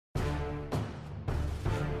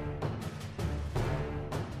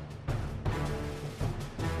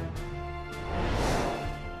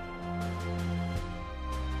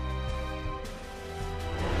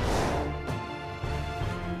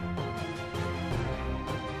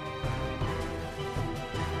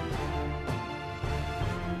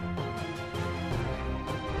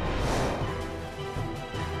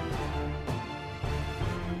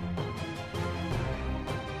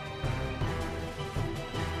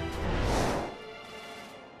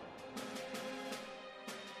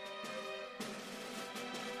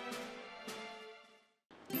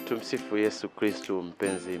Tumsifu Yesu Kristo.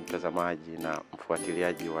 Mpenzi mtazamaji na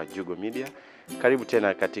mfuatiliaji wa Jugo Media, karibu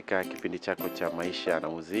tena katika kipindi chako cha maisha na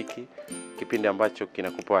muziki, kipindi ambacho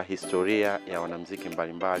kinakupa historia ya wanamuziki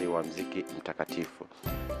mbalimbali wa muziki mtakatifu.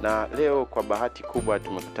 Na leo kwa bahati kubwa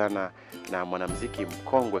tumekutana na mwanamuziki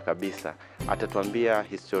mkongwe kabisa. Atatuambia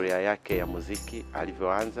historia yake ya muziki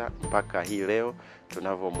alivyoanza mpaka hii leo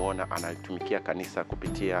tunavyomuona analitumikia kanisa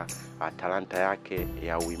kupitia talanta yake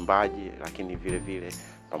ya uimbaji, lakini vile vile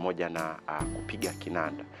pamoja na kupiga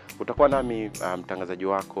kinanda. Utakuwa nami mtangazaji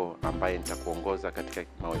wako ambaye nitakuongoza katika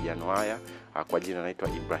mahojiano haya. Kwa jina naitwa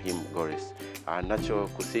Ibrahim Gores. Nacho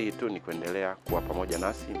kusihi tu ni kuendelea kuwa pamoja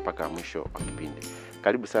nasi mpaka mwisho wa kipindi.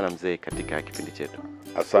 Karibu sana mzee katika kipindi chetu.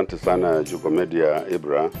 Asante sana Jugo Media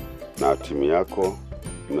Ibra na timu yako,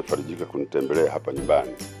 nimefarijika kunitembelea hapa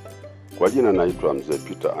nyumbani. Kwa jina naitwa Mzee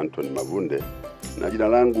Peter Anthony Mavunde na jina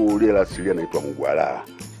langu lile la asili naitwa Mgwala.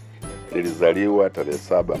 Nilizaliwa tarehe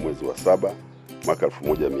 7 mwezi wa 7 mwaka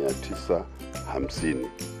 1950,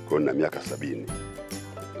 kwa na miaka 70.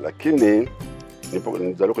 Lakini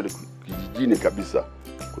nilizaliwa kijijini kabisa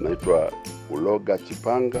kunaitwa Uloga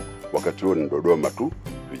Chipanga, wakati huo ni Dodoma tu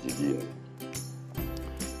vijijini.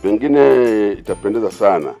 Pengine itapendeza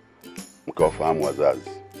sana mkawafahamu wazazi.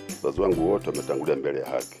 Wazazi wangu wote wametangulia mbele ya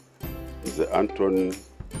haki. Mzee Anthony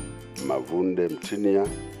Mavunde Mtinia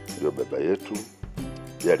ndio baba yetu.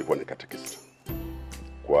 Yeye alikuwa ni katekista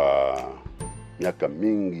kwa miaka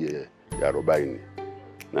mingi ya 40,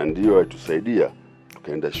 na ndio alitusaidia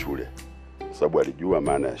tukaenda shule kwa sababu alijua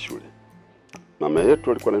maana ya shule. Mama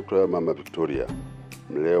yetu alikuwa anaitwa Mama Victoria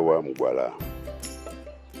Mlewa Mgwala.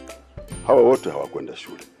 Hawa wote hawakwenda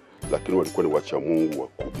shule, lakini walikuwa ni wacha Mungu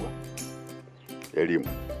wakubwa.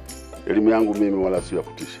 Elimu yangu mimi wala sio ya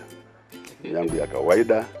kutisha. Yangu ya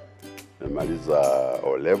kawaida, nimaliza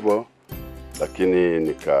O-level, lakini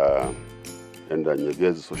nikaenda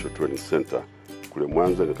Nyegezi Social Training Center kule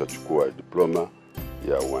Mwanza, nikachukua diploma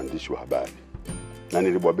ya uandishi wa habari. Na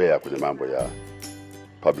nilibobea kwenye mambo ya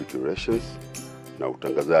public relations na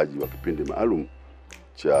utangazaji wa kipindi maalum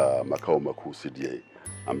cha makao makuu CDA,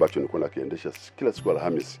 ambacho nilikuwa nakiendesha kila siku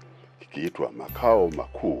Alhamisi, kikiitwa Makao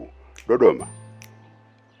Makuu Dodoma.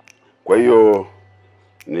 Kwa hiyo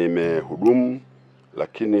nimehudumu,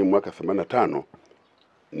 lakini mwaka 85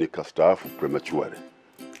 nikastaafu prematurely.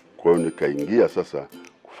 Kwa hiyo nikaingia sasa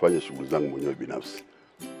kufanya shughuli zangu mwenyewe binafsi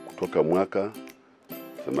kutoka mwaka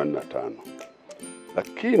 85.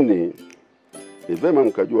 Lakini ni vema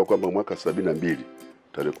mkajua kwamba mwaka 72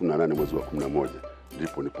 tarehe 18 mwezi wa 11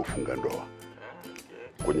 ndipo nilipofunga ndoa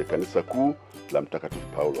kwenye kanisa kuu la Mtakatifu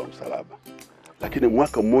Paulo wa Msalaba. Lakini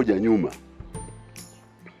mwaka mmoja nyuma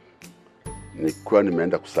nilikuwa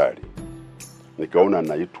nimeenda kusali, nikaona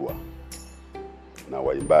naitwa na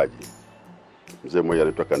waimbaji. Mzee mmoja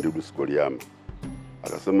anaitwa Kandidu Sigoliama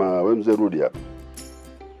akasema, wewe mzee rudi hapa,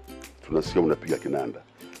 tunasikia unapiga kinanda.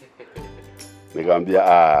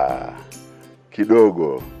 Nikamwambia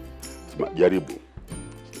kidogo, sema jaribu.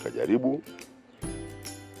 Nikajaribu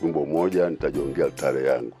wimbo mmoja, nitajongea altare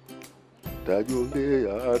yangu.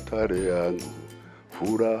 Nitajongea altare yangu,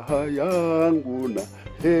 furaha yangu na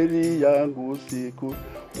heri yangu siku.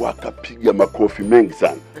 Wakapiga makofi mengi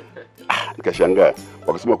sana. Nikashangaa.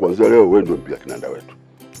 Wakasema kuanzia leo wewe ndio mpiga kinanda wetu.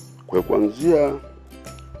 Kwa hiyo kuanzia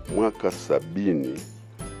mwaka 70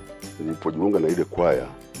 nilipojiunga na ile kwaya,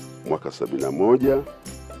 mwaka 71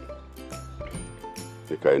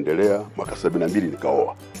 nikaendelea, mwaka 72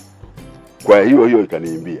 nikaoa. Kwa hiyo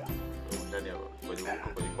ikaniimbia.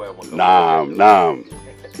 Naam.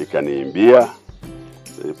 Ikaniimbia.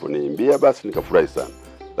 Iliponiimbia basi nikafurahi sana.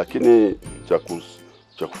 Lakini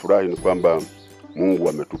cha kufurahi ni kwamba Mungu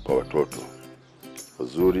ametupa watoto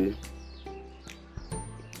wazuri.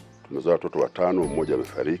 Tumezaa watoto 5, mmoja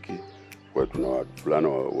amefariki. Kwa hiyo tuna wavulana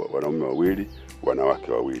wanaume 2,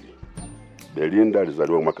 wanawake 2. Belinda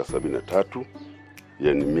alizaliwa mwaka 73,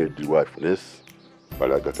 yeye ni midwife nurse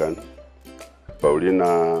pale 𝐷𝐿.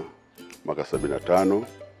 Paulina mwaka 75,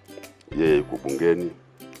 yeye yuko bungeni.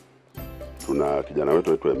 Tuna kijana wetu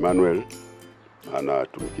anaitwa Emmanuel,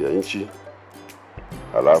 anatumikia nchi.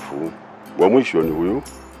 Halafu wa mwisho ni huyu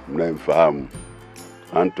mnayemfahamu,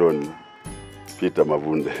 Anthony Peter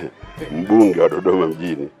Mavunde, mbunge wa Dodoma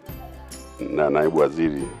mjini na naibu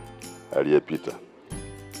waziri aliyepita.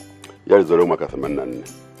 Yeye alizaliwa mwaka 84.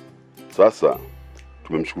 Sasa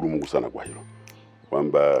tumemshukuru Mungu sana kwa hilo,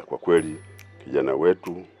 kwamba kwa kweli kijana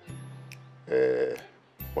wetu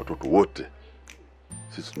watoto wote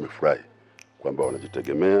sisi tumefurahi kwamba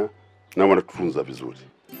wanajitegemea na wanatutunza vizuri.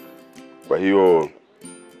 Kwa hiyo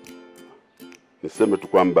niseme tu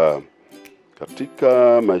kwamba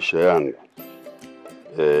katika maisha yangu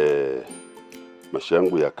maisha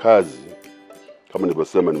yangu ya kazi, kama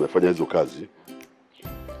nilivyosema, nimefanya hizo kazi,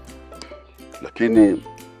 lakini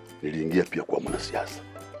niliingia pia kwa mwanasiasa.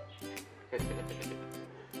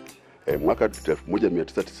 Mwaka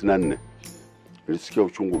 1994 nilisikia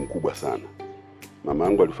uchungu mkubwa sana. Mama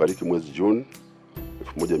yangu alifariki mwezi Juni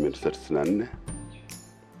 1994,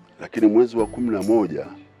 lakini mwezi wa 11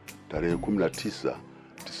 tarehe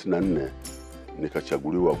 19/94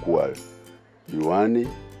 nikachaguliwa kuwa diwani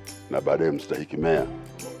na baadaye mstahiki meya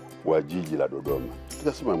wa jiji la Dodoma.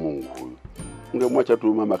 Nikasema Mungu huyu, ungemwacha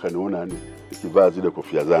tu mama kaniona nikivaa zile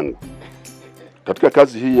kofia zangu. Katika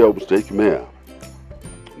kazi hii ya mstahiki meya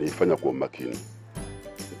nilifanya kwa makini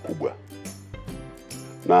mkubwa.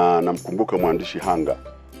 Na namkumbuka mwandishi Hanga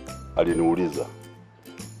aliniuliza,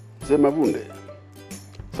 Mzee Mavunde,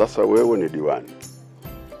 sasa wewe ni diwani,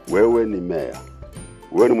 wewe ni meya,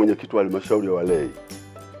 wewe ni mwenyekiti wa halmashauri ya walei,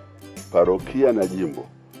 parokia na jimbo,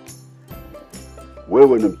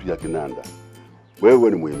 wewe ni mpiga kinanda, wewe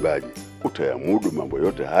ni mwimbaji, utayamudu mambo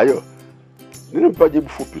yote hayo? Nilimpa jibu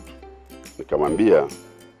fupi tu, nikamwambia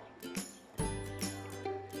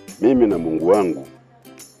mimi na Mungu wangu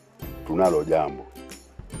tunalo jambo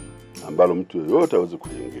ambalo mtu yoyote hawezi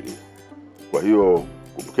kuingilia. Kwa hiyo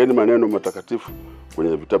kumbukeni maneno matakatifu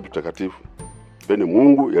kwenye vitabu takatifu, peni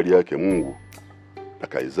Mungu yaliyo yake Mungu na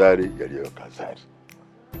Kaisari yaliyo Kaisari.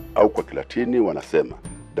 Au kwa Kilatini wanasema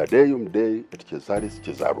Deum Dei et Caesaris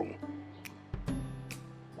Caesarum.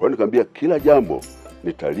 Kwa hiyo nikamwambia kila jambo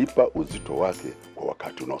nitalipa uzito wake kwa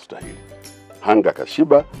wakati unaostahili. Hanga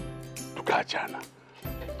kashiba, tukaachana.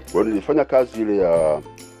 Kwa hiyo nilifanya kazi ile ya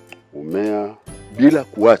umea bila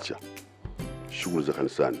kuacha shughuli za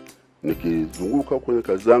kanisani. Nikizunguka kwenye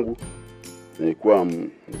kazi zangu, nilikuwa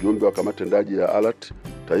mjumbe wa kamati tendaji ya ALAT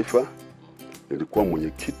taifa, nilikuwa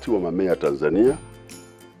mwenyekiti wa mameya Tanzania,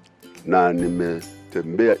 na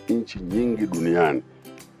nimetembea nchi nyingi duniani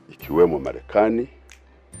ikiwemo Marekani,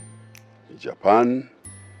 Japan,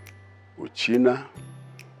 Uchina,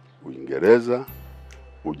 Uingereza,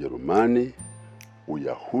 Ujerumani,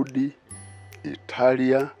 Uyahudi,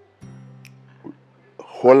 Italia,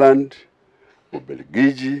 Holland,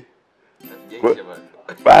 Ubelgiji.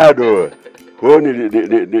 Bado kwa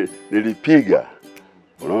nilipiga.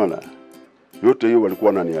 Unaona? Yote hiyo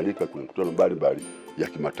walikuwa wananialika kwenye mikutano mbalimbali ya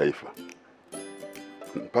kimataifa.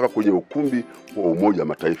 Mpaka kwenye ukumbi wa Umoja wa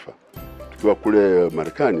Mataifa. Tukiwa kule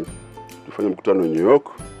Marekani, tulifanya mkutano New York,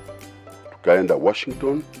 tukaenda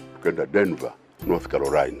Washington, tukaenda Denver, North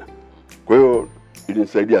Carolina. Kwa hiyo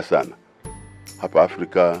ilinisaidia sana hapa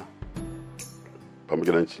Afrika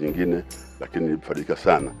pamoja na nchi nyingine, lakini nilifaidika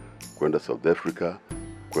sana kwenda South Africa,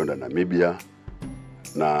 kwenda Namibia,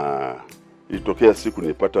 na ilitokea siku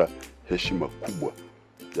nilipata heshima kubwa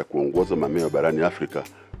ya kuongoza mameya barani Afrika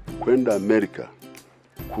kwenda Amerika,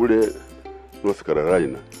 kule North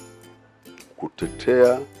Carolina,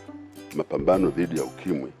 kutetea mapambano dhidi ya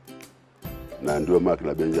ukimwi. Na ndio maana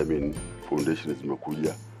na Benjamin Foundation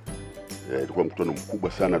zimekuja. Ilikuwa mkutano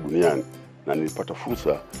mkubwa sana duniani, na nilipata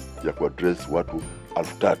fursa ya kuaddress watu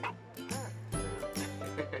 3,000.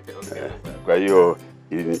 Kwa hiyo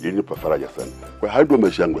ilinipa faraja sana. Kwa hiyo ndio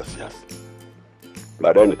maisha yangu ya siasa.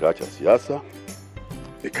 Baadaye nikaacha siasa,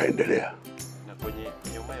 nikaendelea. Na kwenye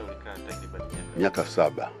nyuma ulikaa takriban miaka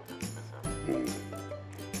 7.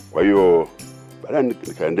 Kwa hiyo baadaye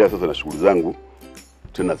nikaendelea sasa na shughuli zangu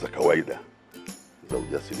tena za kawaida za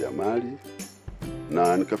ujasiriamali,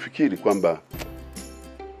 na nikafikiri kwamba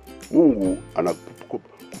Mungu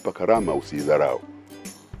anakupa karama usidharau.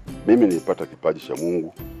 Mimi nilipata kipaji cha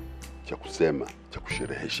Mungu cha kusema, cha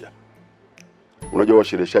kusherehesha. Unajua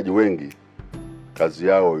washereheshaji wengi kazi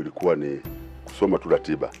yao ilikuwa ni kusoma tu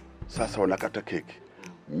ratiba. Sasa wanakata keki.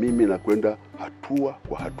 Mimi nakwenda hatua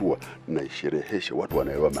kwa hatua na isherehesha, watu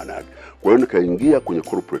wanaelewa maana yake. Kwa hiyo nikaingia kwenye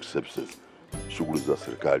corporate services, shughuli za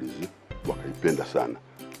serikali hizi, wakaipenda sana.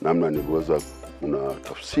 Namna niliweza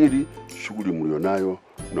unatafsiri shughuli mlionayo,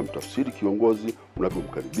 unamtafsiri kiongozi,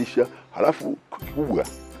 unapomkaribisha. Halafu kikubwa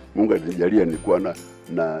Mungu alinijalia nilikuwa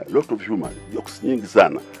na lot of humor, jokes nyingi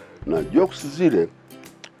sana. Na jokes zile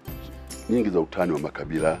nyingi za utani wa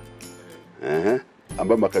makabila.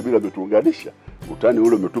 Ambao makabila yametuunganisha. Utani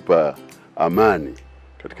ule umetupa amani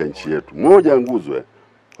katika nchi yetu. Moja nguzwe.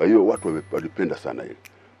 Kwa hiyo watu walipenda sana hili.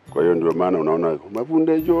 Kwa hiyo ndio maana unaona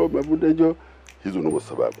Mavunde jo, hizo ndio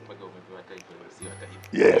sababu.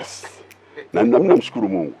 Yes. Na namshukuru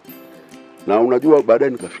Mungu. Na unajua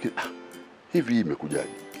baadaye nikafikiri hivi imekujaje?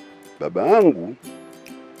 Baba yangu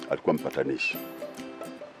alikuwa mpatanishi.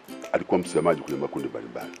 Alikuwa msemaji kwenye makundi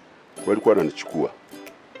mbalimbali. Kwa hiyo alikuwa ananichukua.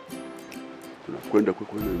 Tunakwenda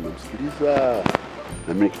kwa nimemsikiliza,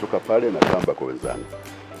 na mimi nikitoka pale na kamba kwa wenzangu.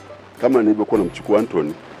 kama nilivyokuwa namchukua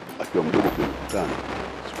Anthony akiwa mdogo kwenye mkutano,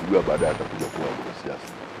 sikujua baadaye atakuja kuwa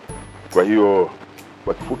mwanasiasa. Kwa hiyo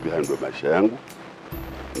kwa kifupi hayo ndio maisha yangu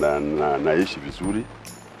na naishi vizuri.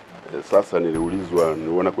 Sasa niliulizwa,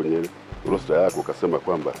 niona kwenye roster yako ukasema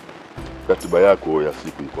kwamba katiba yako ya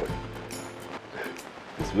siku iko.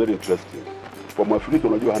 It's very interesting. Kwa Mwafrika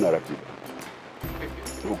unajua hana ratiba.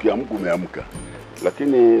 Ukiamka umeamka.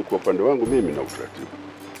 Lakini kwa upande wangu mimi na utaratibu.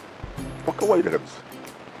 Kwa kawaida kabisa.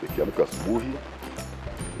 Nikiamka asubuhi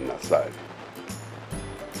na sali.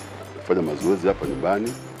 Nafanya mazoezi hapa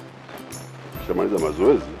nyumbani. Kishamaliza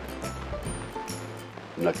mazoezi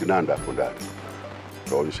na kinanda hapo ndani.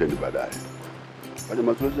 Taonyesheni baadaye. Fanya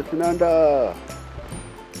mazoezi ya kinanda.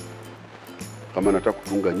 Kama nataka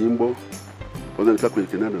kutunga nyimbo, kwanza nikaa kwenye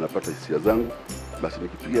kinanda napata hisia zangu, basi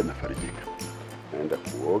nikipiga nafarijika. Naenda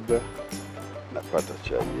kuoga, napata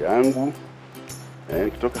chai yangu.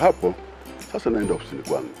 Kutoka hapo sasa naenda ofisini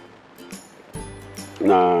kwangu.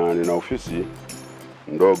 Na nina ofisi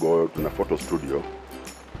ndogo, tuna photo studio,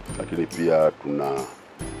 lakini pia tuna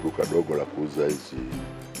duka dogo la kuuza hizi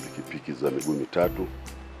pikipiki za miguu mitatu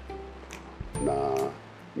na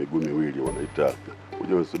miguu miwili, wanaita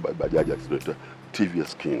unajua bajaji zinaita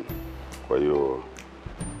TVS King. Kwa hiyo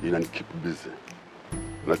inani keep busy.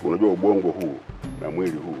 Na unajua ubongo huu na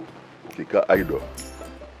mwili huu ukikaa idle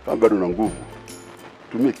kama bado una nguvu,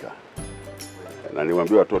 tumika. Na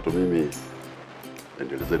niwaambie watoto, mimi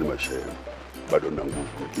endelezeni maisha yenu, bado na nguvu.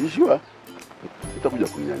 Nikiishiwa nitakuja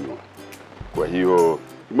kunyanyua. Kwa hiyo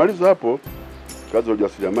nimaliza hapo kazi za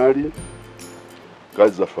ujasiriamali,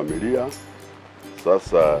 kazi za familia.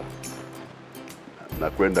 Sasa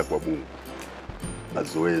nakwenda kwa Mungu.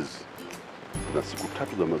 Mazoezi. Tuna siku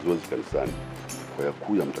 3 za mazoezi kanisani kwa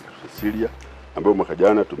yakuu ya Mtakatifu Cecilia, ambayo mwaka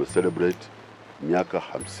jana tumecelebrate miaka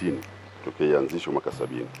 50 tokea ianzishwe mwaka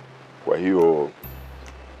 70. Kwa hiyo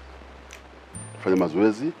fanya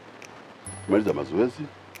mazoezi, maliza mazoezi,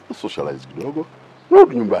 socialize kidogo,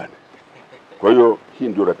 narudi nyumbani. Kwa hiyo hii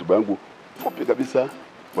ndio ratiba yangu fupi kabisa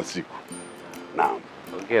kwa siku. Naam.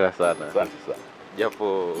 Hongera sana. Asante sana.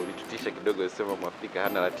 Japo ulitutisha kidogo usema Mwafrika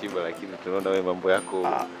hana ratiba, lakini tunaona wewe mambo yako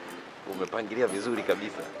umepangilia vizuri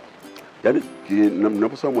kabisa. Yaani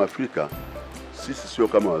ninaposema Mwafrika, sisi sio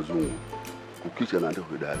kama wazungu. Kukicha naandika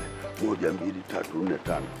kidale 1 2 3 4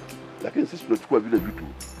 5. Lakini sisi tunachukua vile vitu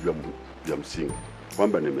vya msingi.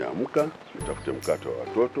 Kwamba nimeamka, nitafute mkate wa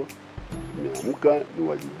watoto, nimeamka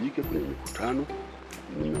niwajibike kwenye mikutano,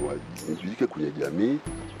 niwajibike kwenye jamii,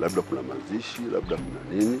 labda kuna mazishi, labda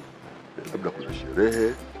kuna nini, labda kuna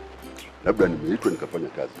sherehe, labda nimeitwa nikafanya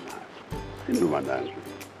kazi mahali. Hii ndio maana yangu.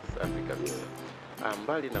 Safi kabisa.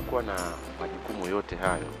 Mbali na kuwa na majukumu yote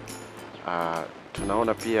hayo,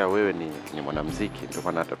 tunaona pia wewe ni mwanamuziki, ndio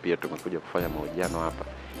maana hata pia tumekuja kufanya mahojiano hapa.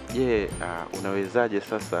 Je, unawezaje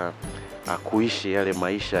sasa kuishi yale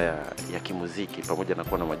maisha ya kimuziki pamoja na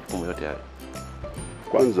kuwa na majukumu yote hayo?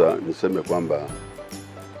 Kwanza niseme kwamba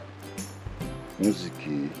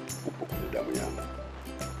muziki upo kwenye damu yangu.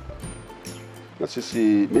 Na sisi,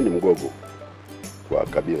 mimi ni Mgogo kwa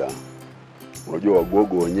kabila. Unajua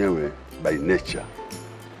Wagogo wenyewe by nature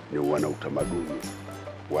ni wana utamaduni,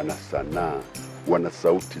 wana sanaa, wana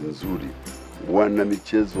sauti nzuri, wana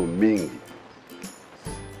michezo mingi.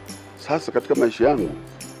 Sasa katika maisha yangu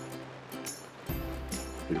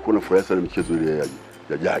nilikuwa nafurahia sana michezo ile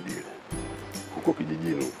ya jadi ile huko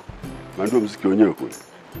kijijini huko. Na ndio muziki wenyewe kule.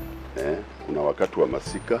 Kuna wakati wa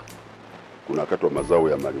masika, kuna wakati wa mazao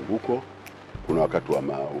ya malimbuko, kuna wakati wa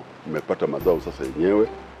umepata mazao sasa yenyewe,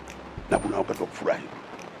 na kuna wakati wa kufurahi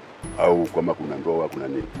au kama kuna ndoa kuna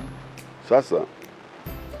nini. Sasa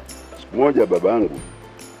siku moja babangu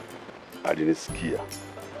alinisikia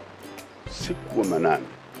siku wa manane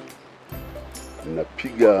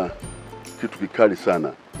napiga kitu kikali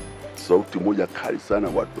sana, sauti moja kali sana,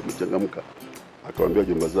 watu wamechangamka. Akamwambia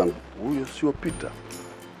jomba zangu, huyo sio Peter.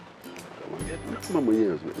 Akamwambia kama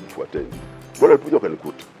mwenyewe mfuateni. Bora alikuja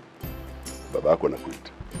kanikuta, baba yako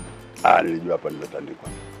anakuita. Nilijua hapa nimetandikwa.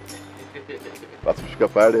 Basi kufika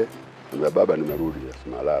pale, na baba nimerudi,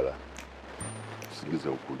 asimlala. Usingize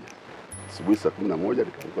ukuja. Asubuhi saa 11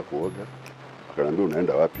 nikaamka kuoga. Akaniambia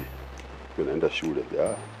unaenda wapi? Naenda shule.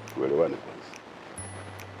 Tuelewane kwanza.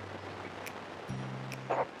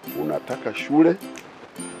 Unataka shule?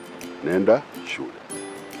 Nenda shule.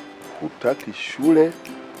 Hutaki shule?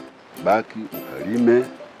 Baki ukalime,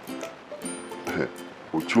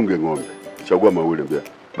 uchunge ng'ombe. Chagua mawili. Mbea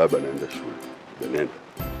baba naenda shule. Nenda.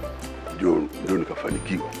 Ndio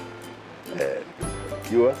nikafanikiwa.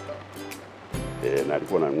 Nikafanikiwa. Na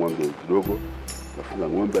alikuwa na ng'ombe kidogo, nafuga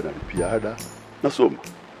ng'ombe, nalipia ada, nasoma.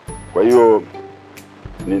 Kwa hiyo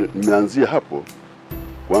nimeanzia hapo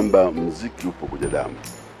kwamba muziki upo kwenye damu.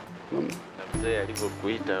 Na mzee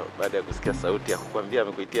alivyokuita baada ya kusikia sauti akukwambia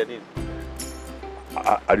amekuitia nini?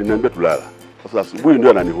 Aliniambia tulala. Sasa asubuhi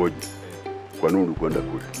ndio ananihoji. Kwa nini kwenda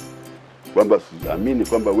kule? Kwamba siamini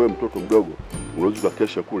kwamba wewe mtoto mdogo unaweza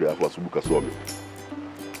kesha kule hapo asubuhi kasome.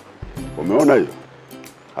 Umeona hiyo?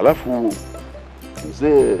 Halafu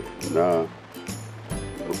mzee na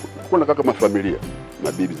kuna kama familia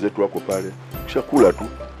na bibi zetu wako pale, kisha kula tu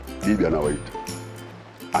bibi anawaita,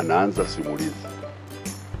 anaanza simulizi,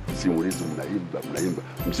 mnaimba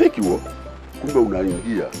muziki huo, kumbe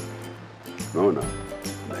unaingia, unaona,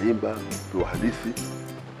 naimba tu hadithi.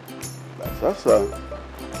 Sasa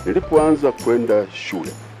nilipoanza kwenda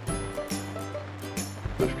shule,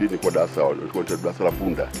 nafikiri ni kwa darasa la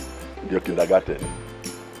punda, ndio kindergarten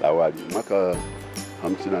la awali, mwaka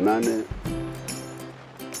 58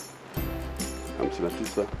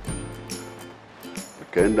 59,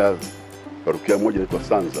 nikaenda parokia moja inaitwa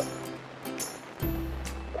Sanza.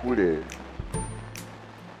 Kule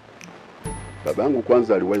babangu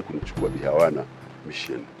kwanza aliwahi kunichukua Bihawana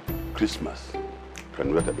mission Christmas,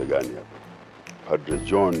 kaniweka begani hapo. Padre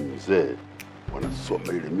John Mzee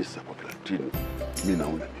wanasoma ile misa kwa Kilatini, mimi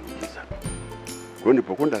naona miujiza. Kwa hiyo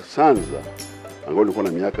nilipokwenda Sanza, angalau nilikuwa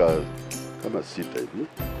na miaka kama 6 hivi,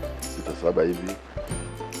 6-7 hivi,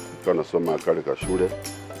 nikawa nasoma kale ka shule.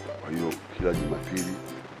 Kwa hiyo kila Jumapili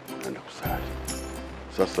naenda kusali.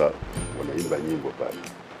 Sasa wanaimba nyimbo pale,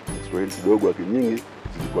 Kiswahili kidogo, lakini nyingi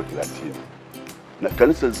zilikuwa Kilatini, na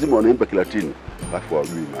kanisa zima wanaimba Kilatini, alafu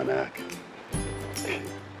hawajui maana yake.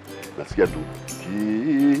 Nasikia tu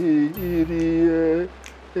Kyrie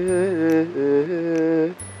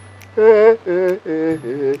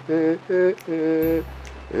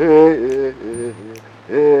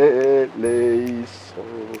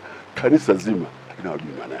eleison, kanisa zima, lakini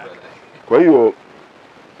hawajui maana yake. Kwa hiyo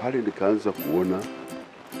pale nikaanza kuona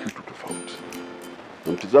kitu tofauti.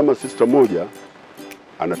 Namtizama sister moja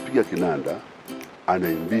anapiga kinanda,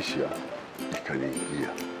 anaimbisha, ikaniingia.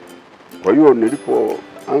 Kwa hiyo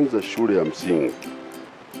nilipoanza shule ya msingi,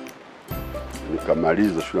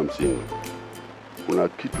 nikamaliza shule ya msingi, kuna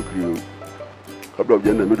kitu kabla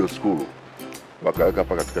hujaenda middle school wakaweka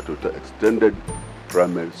hapa katika extended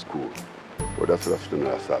primary school kwa darasa la 6 na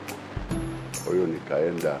la 7. Kwa hiyo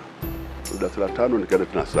nikaenda darasa la 5, nikaenda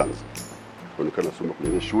tena Sanza. Kwa hiyo nikasoma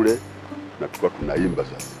kwenye shule na tulikuwa tunaimba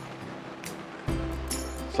sasa.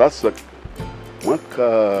 Sasa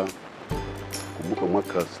kumbuka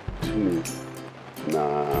mwaka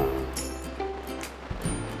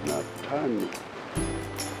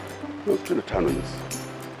 65 yes.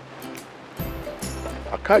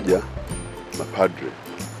 Akaja mapadre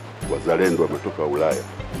wazalendo wametoka Ulaya,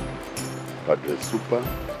 Padre Super,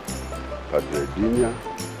 Padre Dinya,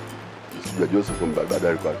 Msuja Joseph baadaye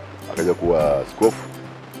alikuwa akaja kuwa askofu,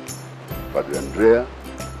 Padre Andrea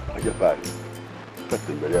akaja pale,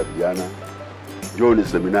 tukatembelea vijana, John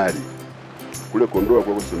seminari kule Kondoa,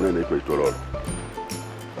 kwa seminari inaitwa Itororo.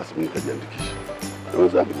 Basi mimi nikajiandikisha na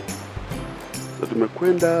wenzangu. Sasa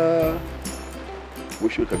tumekwenda,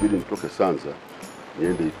 mwisho ikabidi nitoke Sanza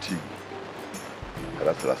niende Itigi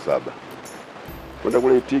darasa la 7. Kwenda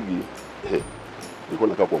kule Itigi, nilikuwa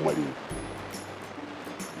nakaa kwa Mwalimu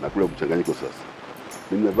na kule mchanganyiko. Sasa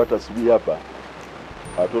mimi nimepata asubuhi hapa,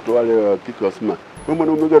 watoto wale wa kike wasema, wewe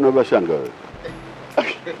mwanaume gani unavaa shanga wewe?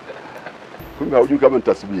 Kumbe hujui kama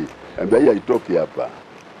nitasubiri. Ambia hii haitoki hapa,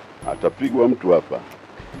 atapigwa mtu hapa.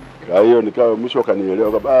 Kwa hiyo nikawa mwisho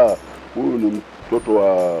kanielewa kwamba huyu ni mtoto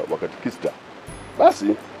wa katikista.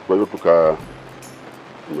 Basi kwa hiyo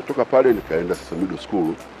nimetoka pale nikaenda sasa middle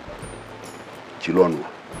school Chilonwa.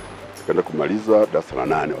 Nikaenda kumaliza darasa la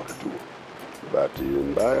 8 wakati huo. Bahati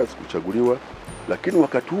mbaya sikuchaguliwa, lakini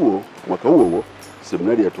wakati huo, mwaka huo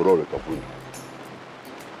seminari ya Tororo ikavunjwa.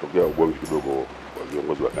 Tokea ugomvi kidogo wa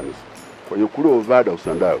viongozi wa kanisa. Kwa hiyo kule Ovada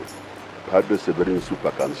Usandawe, Padre Severin Super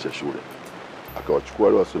akaanzisha shule. Akawachukua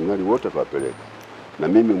wale wa seminari wote akawapeleka. Na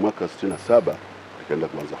mimi mwaka 67 nikaenda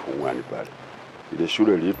kuanza form 1 pale. Ile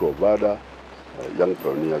shule iliitwa Ovada Young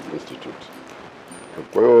Pioneers Institute.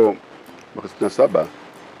 Kwa hiyo mwaka 67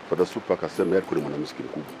 Padre Super akasema yeye ni mwanamuziki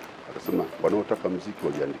mkubwa. Akasema wanaotaka muziki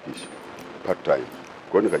wajiandikishe part time.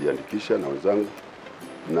 Kwa hiyo nikajiandikisha na wenzangu,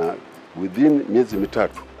 na within miezi 3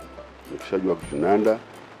 nikishajua kinanda,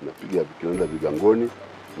 napiga kinanda Vigangoni,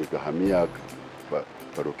 nikahamia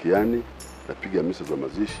parokiani, napiga misa za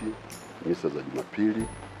mazishi, misa za Jumapili.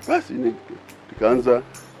 Basi nikaanza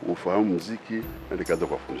kufahamu muziki na nikaanza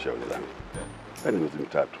kuwafundisha wenzangu. Yaani miezi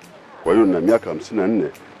 3. Kwa hiyo na miaka 54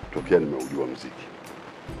 tokea nimeujua muziki.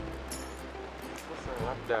 Sasa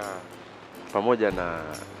labda pamoja na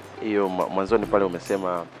hiyo mwanzoni pale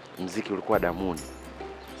umesema muziki ulikuwa damuni.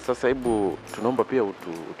 Sasa hebu tunaomba pia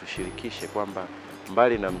utushirikishe kwamba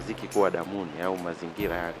mbali na mziki kuwa damuni au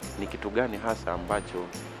mazingira yale, ni kitu gani hasa ambacho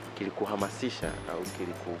kilikuhamasisha au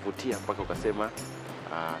kilikuvutia mpaka ukasema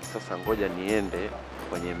sasa ngoja niende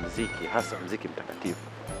kwenye mziki, hasa mziki mtakatifu?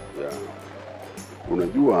 Yeah.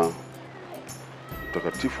 Unajua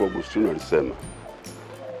Mtakatifu Augustino alisema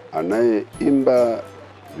anayeimba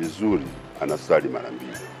vizuri anasali mara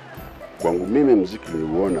mbili. Kwangu mimi mziki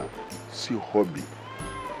niliuona si hobby,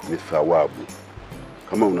 ni thawabu.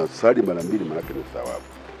 Kama unasali mara mbili maana ni thawabu.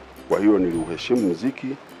 Kwa hiyo niliuheshimu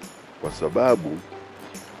mziki kwa sababu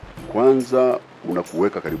kwanza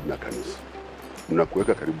unakuweka karibu na kanisa,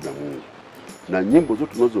 unakuweka karibu na Mungu, na nyimbo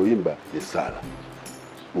zote tunazoimba ni sala.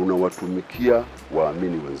 Unawatumikia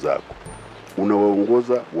waamini wenzako,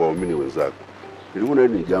 unawaongoza waamini wenzako. Niliona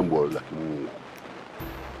hili ni jambo la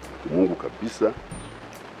Mungu kabisa.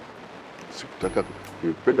 Sikutaka,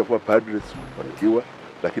 nilipenda kuwa padre, sikufanikiwa,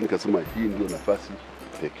 lakini nikasema hii ndio nafasi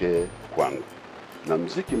pekee kwangu. Na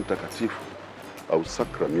muziki mtakatifu au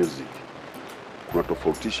sacra music kuna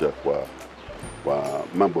tofautisha kwa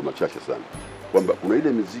mambo machache sana, kwamba kuna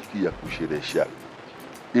ile muziki ya kusherehesha,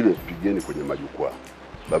 ile pigeni kwenye majukwaa.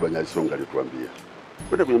 Baba Nyalisonga alituambia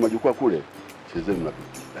kwenda kwenye majukwaa kule chezeni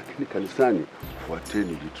mapigi, lakini kanisani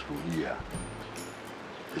fuateni liturujia,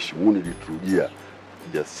 heshimuni liturujia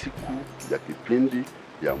ya siku, ya kipindi,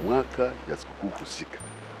 ya mwaka, ya sikukuu husika.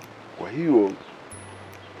 Kwa hiyo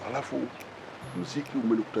alafu muziki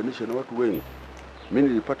umenikutanisha na watu wengi. Mimi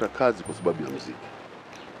nilipata kazi kwa sababu ya muziki,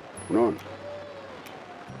 unaona.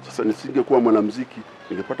 Sasa nisingekuwa mwanamuziki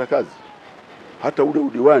ningepata kazi? Hata ule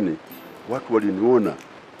udiwani watu waliniona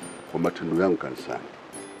kwa matendo yangu kanisani.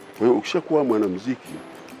 Kwa hiyo ukishakuwa mwanamuziki,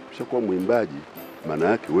 ukishakuwa mwimbaji, maana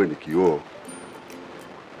yake wewe ni kioo.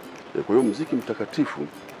 Kwa hiyo muziki mtakatifu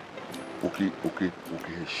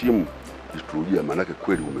ukiheshimu liturujia, maana yake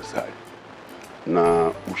kweli umesali,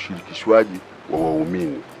 na ushirikishwaji wa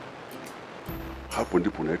waumini, hapo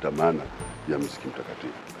ndipo unaleta maana ya muziki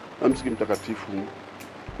mtakatifu. Na muziki mtakatifu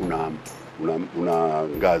una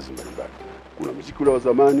ngazi mbalimbali. Kuna muziki ule wa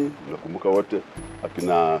zamani, nakumbuka wote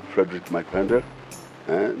akina Friedrich Maipander,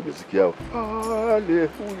 muziki yao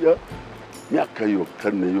haleluya, miaka hiyo,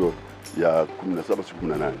 karne hiyo ya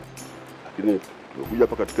 17-18. Lakini tumekuja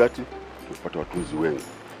hapa katikati tupata watunzi wengi,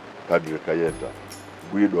 Padre Kayeta,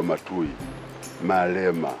 Guido Matui,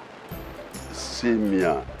 Malema,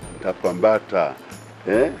 Simia, Tapambata,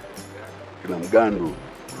 kina Mgandu,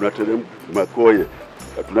 tunateremka Makoye,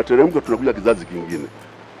 tunateremka tunakuja kizazi kingine.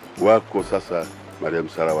 Wako sasa Mariam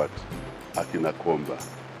Sarawati, akina Komba,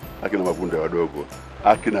 akina Mavunde wadogo,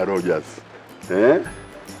 akina Rogers,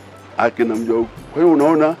 akina Mjau. Kwa hiyo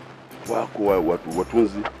unaona wako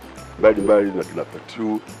watunzi mbalimbali, na kina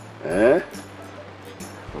Patiu,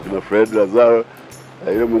 kina Fred Lazaro,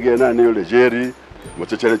 yule mwingine nani yule Jerry,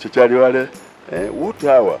 chachari wale, wote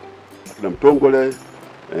hawa, akina Mtongole,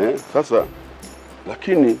 sasa.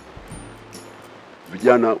 Lakini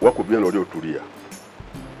vijana wako, vijana waliotulia.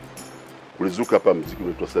 Kulizuka hapa muziki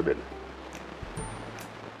unaitwa Sebene,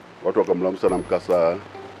 watu wakamlamusa na mkasa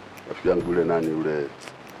rafiki yangu yule nani yule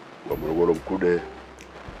wa Morogoro Mkude.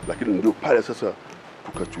 Lakini ndio pale sasa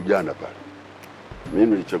tukachujana pale. Mimi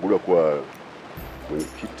nilichaguliwa kuwa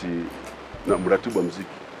mwenyekiti na mratibu wa muziki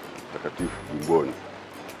mtakatifu jimboni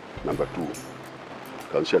namba 2.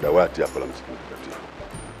 Kaanzisha dawati hapa la muziki mtakatifu,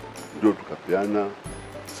 ndio tukapeana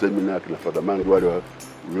semina kina Father Mangi wale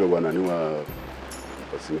wananiwa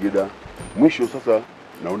Singida. Mwisho sasa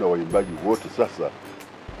naona waimbaji wote sasa,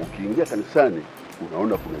 ukiingia kanisani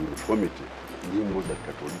unaona kuna uniformity, nyimbo za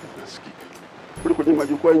Katoliki zinasikika. Kule kwenye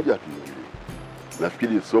majukwaa nje hatuingili.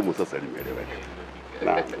 Nafikiri somo sasa limeeleweka.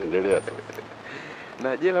 Na endelea sasa.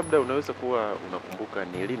 Na je, labda unaweza kuwa unakumbuka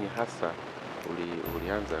ni lini hasa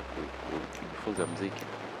ulianza kujifunza muziki?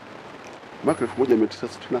 Mwaka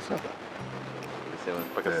 1967. Unasema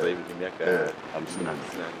mpaka sasa hivi ni miaka 50.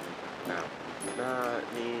 Na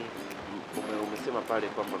ni umesema pale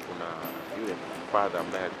kwamba kuna yule father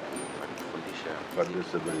ambaye alikufundisha.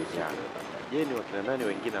 Je, ni wakina nani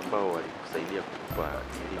wengine ambao walikusaidia kukupa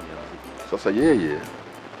elimu ya muziki? Sasa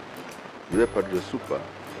yule Padre Super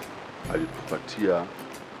alitupatia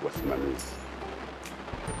wasimamizi.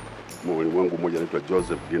 Mwalimu wangu mmoja anaitwa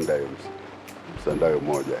Joseph Gindayo, msandayo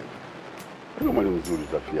moja. Ndio mwalimu mzuri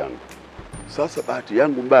rafiki yangu. Sasa bahati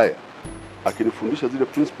yangu mbaya, akinifundisha zile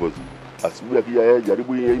principles, asubuhi akija yeye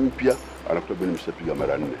jaribu hii mpya, anakuta mimi nimeshapiga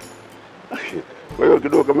mara 4. Kwa hiyo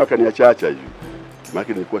kidogo kama kaniacha hivi, maana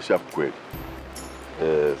nilikuwa sharp kweli.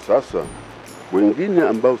 Sasa wengine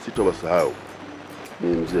ambao sitawasahau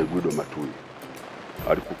ni Mzee Guido Matui.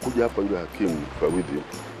 Alipokuja hapa yule hakimu mfawidhi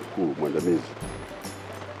mkuu mwandamizi,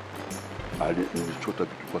 nilichota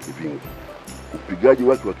vitu kwake vingi. Upigaji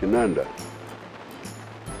wake wa kinanda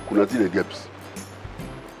kuna zile gaps.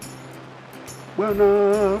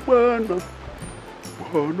 Bwana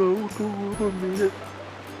utuhurumie.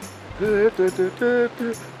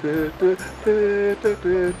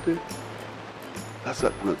 Sasa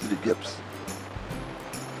kuna zile gaps.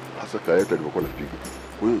 Sasa kaeta nilikuwa napiga.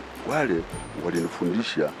 Kwa hiyo wale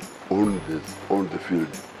walinifundisha on the field,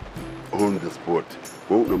 on the spot.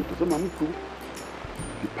 Kwa hiyo unamtazama mtu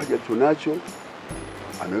kipaji alichonacho,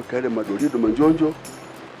 anaweka ile madolido manjonjo.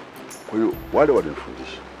 Kwa hiyo wale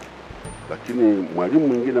walinifundisha. Lakini mwalimu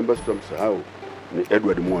mwingine ambaye sitamsahau ni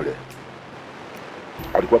Edward Mole.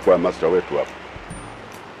 Alikuwa kwa master wetu hapo.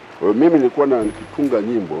 Kwa hiyo mimi nilikuwa nikitunga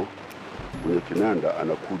nyimbo kwenye kinanda,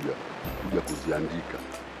 anakuja kuziandika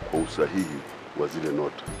kwa usahihi wa zile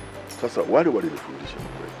nota. Sasa wale walinifundisha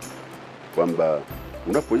kweli kwamba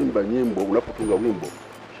unapoimba nyimbo, unapotunga wimbo,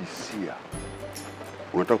 hisia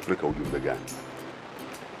unataka kupeleka ujumbe gani?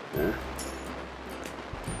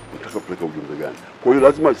 Unataka kupeleka ujumbe gani? Kwa hiyo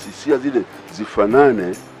lazima hisia zile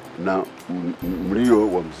zifanane na mlio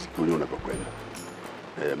wa muziki ule unapokwenda.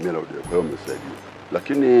 Melody. Kwa hiyo msaidia.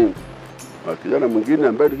 Lakini kijana mwingine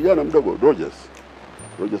ambaye ni kijana mdogo,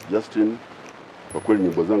 Rogers Justin, kwa kweli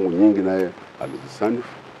nyimbo zangu nyingi naye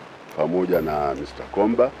amezisanifu pamoja na Mr.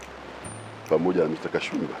 Komba, pamoja na Mr.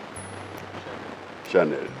 Kashumba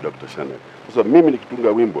Chanel, Dr. Chanel. Sasa mimi nikitunga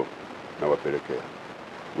wimbo na wapelekea,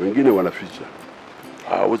 wengine wanaficha,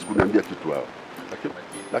 hawezi kuniambia kitu hao,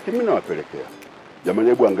 lakini mimi nawapelekea, jamani,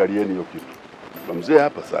 hebu angalieni hiyo kitu, kwa mzee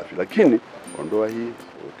hapa safi, lakini ondoa hii,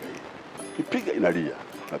 weka hii, kipiga inalia,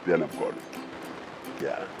 na pia na mkono.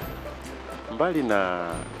 Mbali na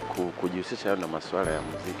kujihusisha na masuala ya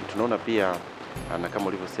muziki, tunaona pia na kama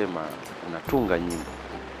ulivyosema unatunga nyimbo.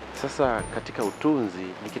 Sasa katika utunzi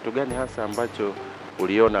ni kitu gani hasa ambacho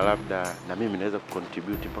uliona labda na mimi naweza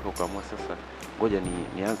kucontribute mpaka ukaamua sasa ngoja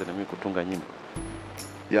nianze na mimi kutunga nyimbo?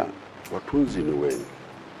 Watunzi ni wengi.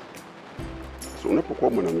 So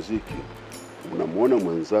unapokuwa mwanamuziki, unamuona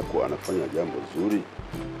mwenzako anafanya jambo zuri,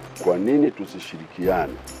 kwa nini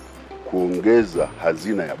tusishirikiane kuongeza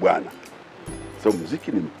hazina ya Bwana? So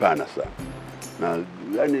muziki ni mpana sana. Na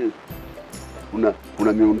yani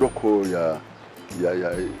kuna miondoko ya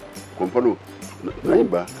kwa mfano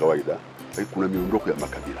naimba kawaida, kuna miondoko ya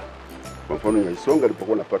makabila. Kwa mfano ya Isonga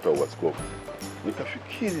nilipokuwa napata uaskofu,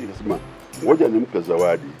 nikafikiri nikasema ngoja nimpe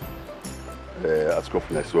zawadi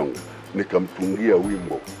askofu ya Isonga, nikamtungia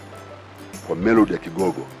wimbo kwa melody ya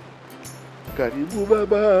Kigogo. Karibu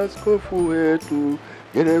baba askofu wetu,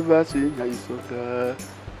 𝐔𝐓𝐔𝐌𝐄.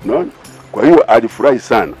 Unaona? Kwa hiyo alifurahi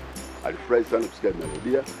sana kusikia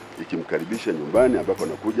melodia ikimkaribisha nyumbani ambako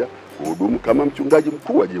anakuja kuhudumu kama mchungaji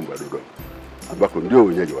mkuu wa jimbo la Dodoma, ambako ndio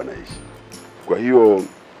wenyeji wanaishi. Kwa hiyo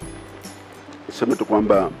niseme tu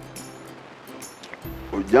kwamba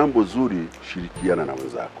jambo zuri, shirikiana na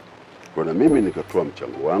wenzako. Kwa na mimi nikatoa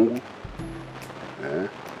mchango wangu,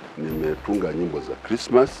 nimetunga nyimbo za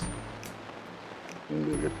Christmas,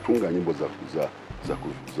 nimetunga nyimbo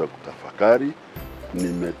za kutafakari,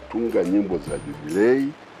 nimetunga nyimbo za jubilei,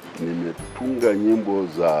 nimetunga nyimbo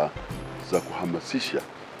za kuhamasisha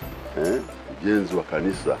ujenzi wa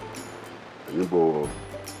kanisa. Nyimbo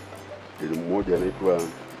ile moja inaitwa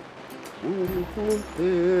Mungu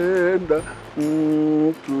humpenda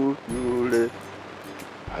mtu yule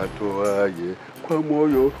hatoaye kwa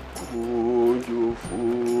moyo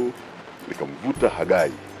kunjufu. Nikamvuta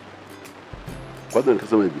Hagai. Kwanza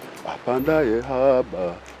nikasema hivi, apandaye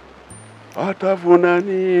haba atavuna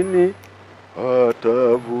nini?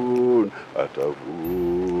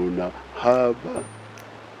 Atavuna haba.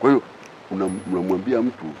 Kwa hiyo unamwambia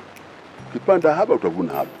mtu ukipanda haba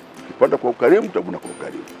utavuna haba, ukipanda kwa ukarimu utavuna kwa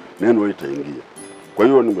ukarimu, neno litaingia. Kwa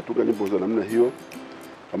hiyo nimetunga nyimbo za namna hiyo,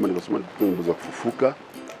 kama nilivyosema, nimetunga nyimbo za kufufuka.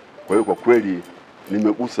 Kwa hiyo kwa kweli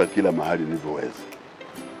nimegusa kila mahali nilivyoweza,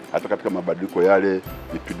 hata katika mabadiliko yale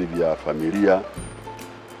vipindi vya familia,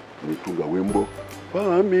 nimetunga wimbo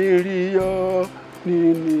familia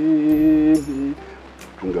nini,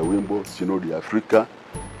 tunga wimbo sinodi ya Afrika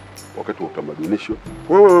wakati wa utamadunisho.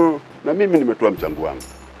 Na mimi nimetoa mchango wangu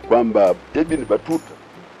kwamba Ibn Battuta,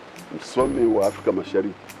 msomi wa Afrika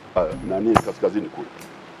Mashariki, kaskazini kule,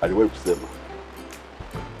 aliwahi kusema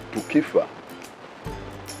tukifa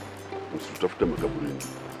msitafute makaburini,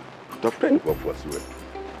 tutafuteni kwa wafuasi wetu.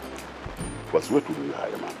 Wafuasi wetu ni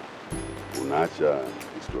haya mama, unaacha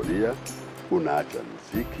historia, unaacha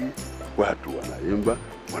muziki, watu wanaimba,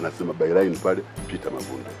 wanasema bailaini pale pita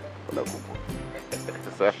Mavunde, wanakumbuka.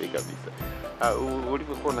 Safi kabisa.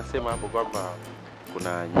 Ulipokuwa unasema hapo kwamba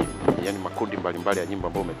kuna yani makundi mbalimbali ya nyimbo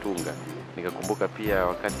ambazo umetunga, nikakumbuka pia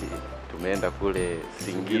wakati tumeenda kule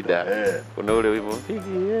Singida. Kuna ule wimbo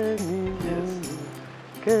pigieni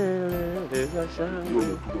kelele za shangwe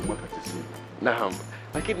mwaka 90. Naam.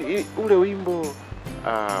 Lakini ule wimbo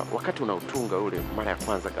wakati unautunga ule mara ya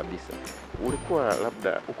kwanza kabisa, ulikuwa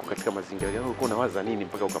labda uko katika mazingira gani? Ulikuwa unawaza nini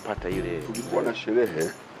mpaka ukapata ile? Tulikuwa na sherehe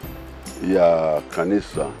ya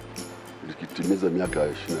kanisa likitimiza miaka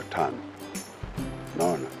 25.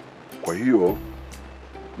 Naona. Kwa hiyo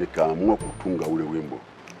nikaamua kutunga ule wimbo.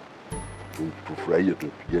 Tufurahie,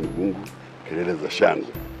 tumpigieni Mungu kelele za shangwe.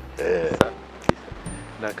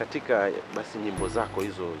 Na katika basi nyimbo zako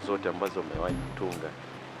hizo zote ambazo umewahi kutunga,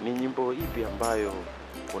 ni nyimbo ipi ambayo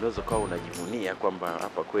unaweza kuwa unajivunia kwamba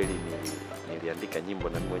hapa kweli niliandika nyimbo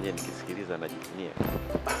na mimi mwenyewe nikisikiliza najivunia?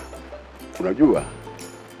 Unajua,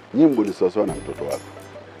 nyimbo ni sawa na mtoto wako.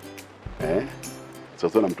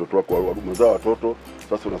 Sawa na mtoto wako, mzao watoto,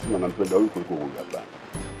 sasa unasema nampenda huyu kuliko huyu, hapana.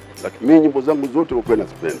 Lakini mimi nyimbo zangu zote uko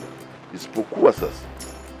nazipenda. Isipokuwa sasa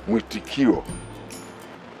mwitikio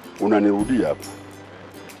unanirudia hapa.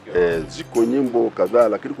 Ziko nyimbo kadhaa,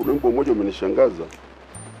 lakini kuna wimbo mmoja umenishangaza,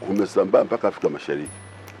 umesambaa mpaka Afrika Mashariki.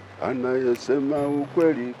 Anayesema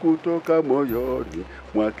ukweli kutoka moyoni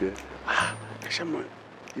mwake. Kashama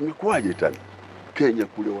imekuwaje tena? Kenya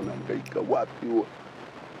kule wanahangaika wapi?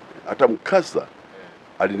 Hata mkasa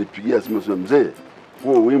alinipigia simu, Mzee,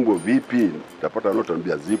 huo wimbo vipi? Tapata nota,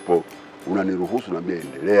 niambia zipo. Unaniruhusu? Niambia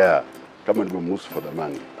endelea, kama nilivyomruhusu Father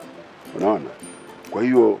Mange. Unaona? Kwa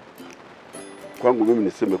hiyo kwangu mimi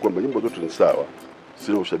niseme kwamba nyimbo zote ni sawa,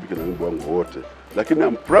 sina ushabiki na wimbo wangu wote, lakini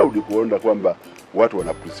I'm proud kuona kwamba watu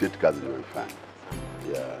wana appreciate kazi ninayofanya.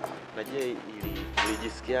 Na je,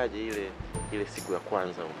 ilijisikiaje ile siku ya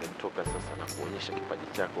kwanza umetoka sasa na kuonyesha kipaji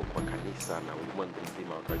chako kwa kanisa na ulimwengu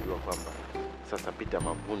mzima wakajua kwamba sasa Peter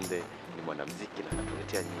Mavunde ni mwanamuziki na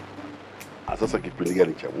anatuletea nyimbo? Sasa kipindi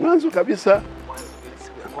gani cha mwanzo kabisa?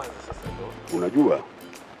 Siku ya kwanza sasa ndo. Unajua,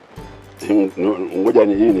 ngoja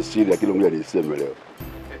hii ni siri, lakini ngoja niseme leo.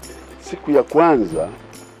 Siku ya kwanza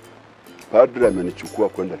padre amenichukua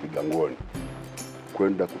kwenda Kigangoni,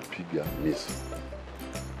 kwenda kupiga misa.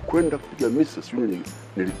 Kwenda kupiga misa, sio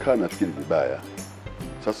nilikaa nafikiri vibaya.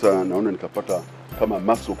 Sasa naona nikapata kama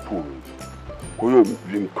muscle pull. Kwa hiyo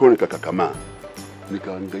mkono kakakamaa.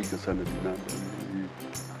 Nikahangaika sana Kinanda.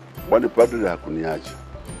 Bwana padre hakuniacha.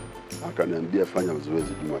 Akaniambia fanya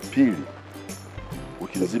mazoezi Jumapili.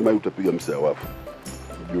 Wiki nzima utapiga misa ya wafu.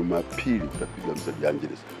 Jumapili utapiga misa ya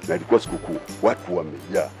Angeles. Na ilikuwa sikukuu, watu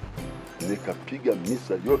wamejaa. Nikapiga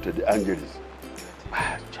misa yote de Angeles.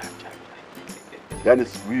 Yaani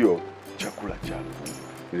siku hiyo chakula changu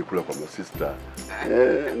nilikula kwa masista,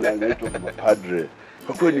 na naitwa kwa mapadre.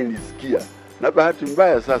 Kwa kweli nilisikia. Na bahati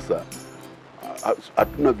mbaya sasa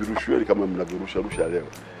hatuna virushweli kama mnavirusha leo.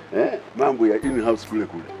 Mambo ya in-house kule.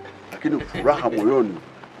 Lakini furaha moyoni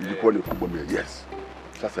ilikuwa ni kubwa mia. Yes.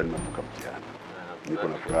 Sasa nimevuka mtihani. Niko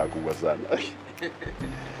na furaha kubwa sana. Sasa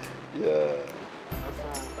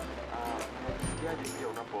unajisikiaje pia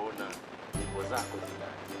unapoona nyimbo zako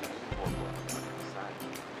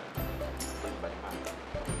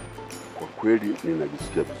Kwa kweli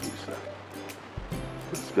ninajisikia vizuri sana.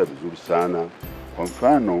 Najisikia vizuri sana. Kwa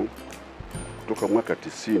mfano, kutoka mwaka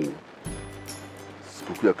 90,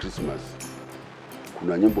 siku ya Christmas,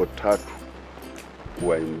 kuna nyimbo 3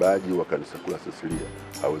 waimbaji wa kanisa kula Cecilia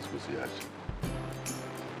hawezi kuziacha.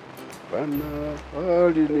 Bwana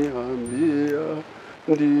aliniambia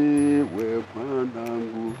ndiwe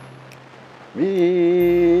mwanangu,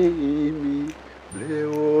 mimi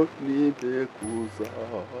leo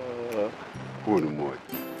nimekuzaa. Huo ni mmoja.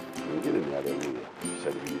 Mwingine ni haleluya.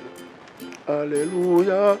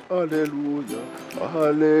 Haleluya, haleluya,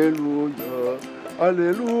 haleluya,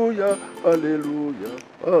 haleluya, haleluya,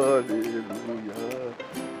 haleluya.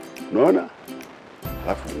 Unaona?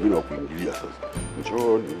 Alafu mwingine wa kuingilia sasa.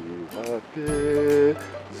 Njoni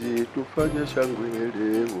wapenzi tufanye shangwe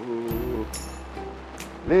leo.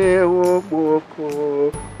 Leo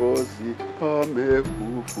Mwokozi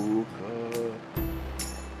amefufuka.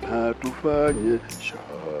 Na tufanye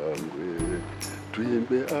shangwe,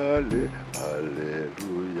 tuimbe haleluya.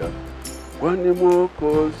 Kwani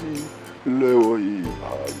Mwokozi leo hii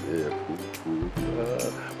amefufuka.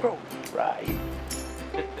 Right.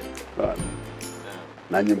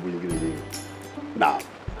 Na nyimbo nyingine. Naam.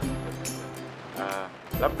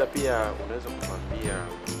 Labda pia unaweza kutuambia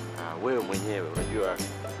wewe mwenyewe, unajua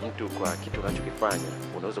mtu kwa kitu unachokifanya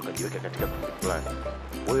unaweza kujiweka katika kundi fulani.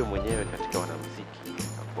 Wewe mwenyewe katika wanamuziki,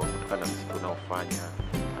 kwa kutokana na muziki unaofanya,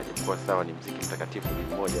 hajakuwa sawa ni muziki mtakatifu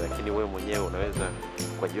ni mmoja, lakini wewe mwenyewe unaweza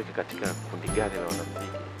kujiweka katika kundi gani la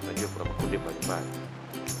wanamuziki? Unajua kuna makundi mbalimbali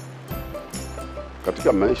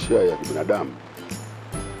katika maisha ya binadamu.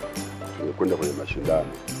 kwenda kwenye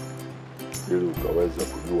mashindano ili ukaweza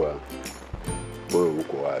kujua wewe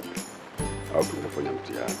uko wapi au tungefanya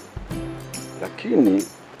mtihani. Lakini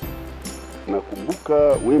nakumbuka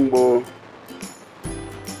wimbo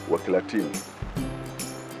wa Kilatini,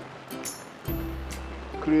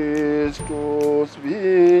 Christus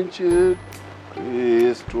vincit,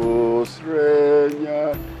 Christus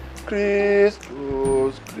regnat,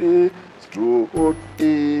 Christus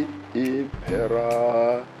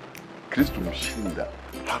impera. Kristo mshinda,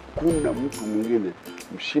 hakuna mtu mwingine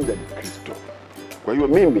mshinda ni Kristo. Kwa hiyo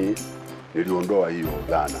mimi niliondoa hiyo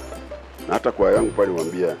dhana, na hata kwa yangu pale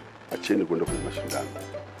niwaambia acheni kwenda kwenye mashindano.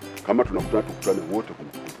 Kama tunakutana tukutane wote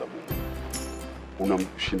kumtukuza Mungu.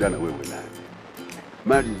 Unamshindana wewe nani?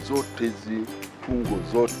 Mali zote hizi, tungo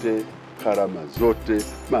zote, karama zote,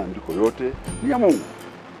 maandiko yote ni ya Mungu.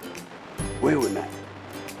 Wewe nani?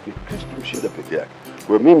 Ni Kristo mshinda peke yake.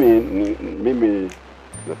 Kwa hiyo mimi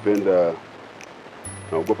napenda,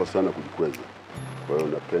 naogopa sana kujikweza. Kwa hiyo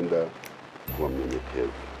napenda kuwa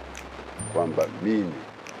mnyenyekevu, kwamba mimi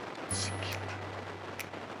si kitu.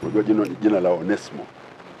 Unajua jina la Onesimo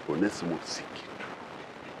si kitu.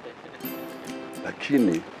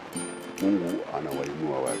 Lakini Mungu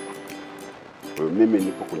anawainua watu. Kwa hiyo mimi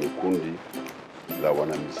nipo kwenye kundi la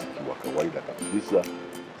wanamuziki wa kawaida kabisa.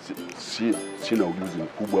 Sina ujuzi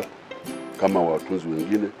mkubwa kama watunzi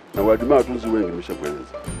wengine, na waadimaya watunzi wengi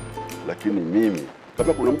nimeshakueleza. Lakini mimi,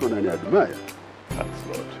 kama kuna mtu ananiadimaya, thanks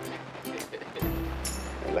Lord.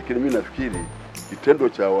 Lakini mimi nafikiri kitendo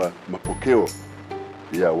cha mapokeo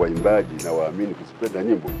ya waimbaji na waamini kuzipenda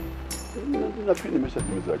nyimbo, nafikiri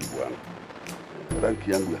nimeshatimiza wajibu wangu.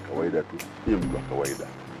 Ranki yangu ya kawaida tu, ni mtu wa kawaida.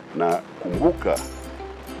 Na kumbuka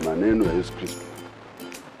maneno ya Yesu Kristo,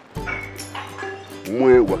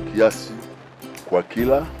 mwe wa kiasi kwa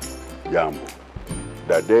kila jambo.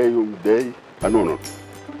 Dadeum Dei anono,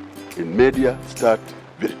 in media start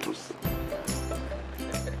virtus.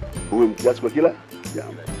 Uwe mkiasi kwa kila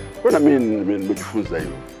jambo. Kwa mimi nimejifunza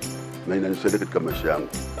hilo, na inanisaidia katika maisha yangu.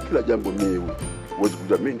 Kila jambo mimi huwezi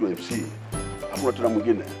kujua mimi ndio MC, hakuna tena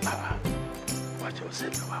mwingine. Wacha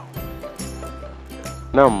waseme wao.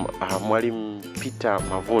 Naam, Mwalimu Peter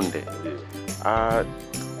Mavunde.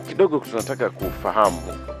 Kidogo tunataka kufahamu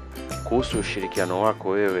kuhusu ushirikiano wako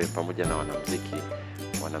wewe pamoja na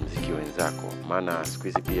wanamuziki wenzako. Maana siku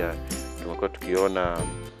hizi pia tumekuwa tukiona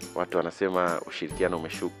watu wanasema ushirikiano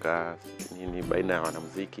umeshuka nini baina ya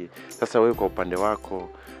wanamuziki. Sasa wewe kwa upande wako,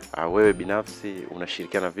 wewe binafsi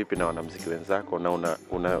unashirikiana vipi na wanamuziki wenzako, na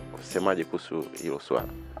unasemaje kuhusu hilo swala?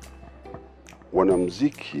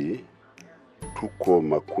 Wanamuziki tuko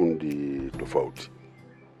makundi tofauti.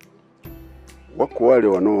 Wako wale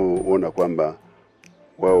wanaoona kwamba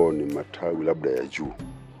wao ni matawi labda ya juu.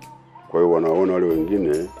 Kwa hiyo wanaona wale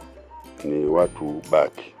wengine ni watu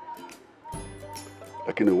baki.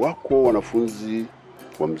 Lakini wako wanafunzi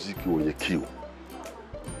wa muziki wenye kiu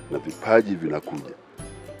na vipaji vinakuja.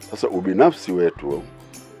 Sasa ubinafsi wetu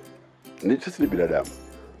sisi ni binadamu.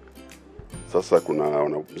 Sasa kuna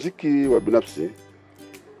wanamuziki wa binafsi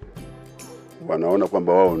wanaona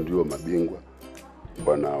kwamba wao ndio mabingwa,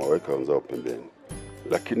 wanawaweka wenzao pembeni.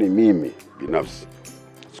 Lakini mimi binafsi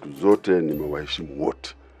siku zote nimewaheshimu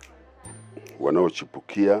wote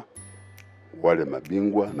wanaochipukia, wale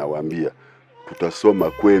mabingwa, na waambia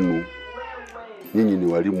tutasoma kwenu, nyinyi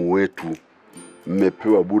ni walimu wetu,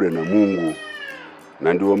 mmepewa bure na Mungu.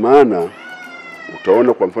 Na ndio maana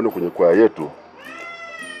utaona kwa mfano kwenye kwaya yetu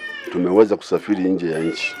tumeweza kusafiri nje ya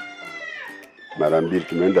nchi mara mbili.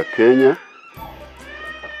 Tumeenda Kenya,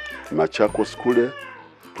 Machakos kule,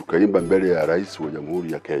 tukaimba mbele ya rais wa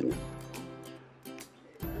Jamhuri ya Kenya.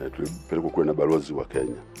 Tulipelekwa kule na balozi wa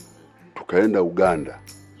Kenya. Tukaenda Uganda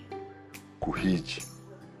kuhiji.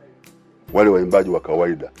 Wale waimbaji wa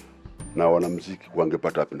kawaida na wanamuziki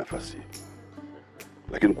wangepata wapi nafasi?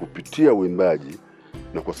 Lakini kupitia uimbaji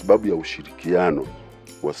na kwa sababu ya ushirikiano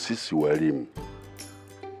wa sisi walimu,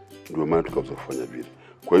 ndio maana tukaweza kufanya vile.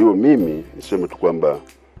 Kwa hiyo mimi niseme tu kwamba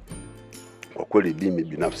kwa kweli mimi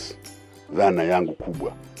binafsi dhana yangu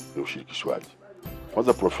kubwa ni ushirikishwaji.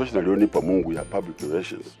 Kwanza professional iliyonipa Mungu ya public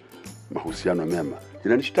relations, mahusiano mema,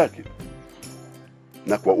 inanishtaki.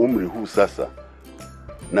 Na kwa umri huu sasa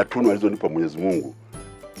na tunu alizonipa Mwenyezi Mungu,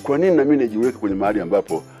 kwa nini na mimi nijiweke kwenye mahali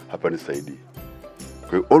ambapo hapa nisaidii? Kwa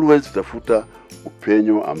hiyo always tafuta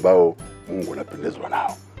upenyo ambao Mungu anapendezwa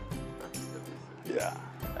nao. Yeah.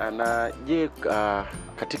 Na je,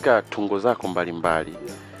 katika tungo zako mbalimbali,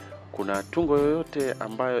 kuna tungo yoyote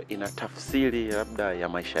ambayo inatafsiri labda ya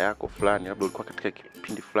maisha yako fulani, labda ulikuwa katika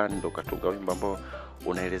kipindi fulani ndio ukatunga wimbo ambao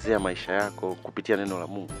unaelezea maisha yako kupitia neno la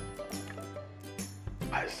Mungu?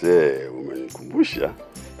 Aisee, umenikumbusha.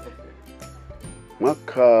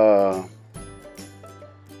 Mwaka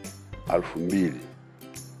 2000,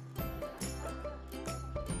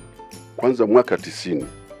 kwanza mwaka 90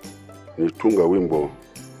 nilitunga wimbo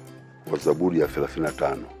wa Zaburi ya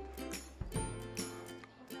 35.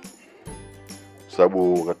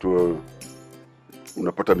 Sababu wakati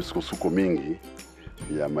unapata misukosuko mingi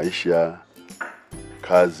ya maisha,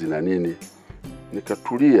 kazi na nini,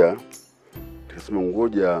 nikatulia nikasema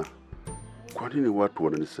ngoja, kwa nini watu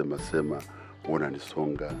wananisema,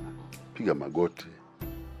 wananisonga, piga magoti.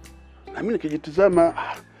 Na mimi nikijitazama,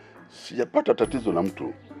 sijapata tatizo na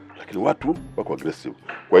mtu, lakini watu wako aggressive.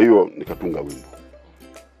 Kwa hiyo nikatunga wimbo.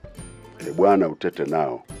 Bwana utete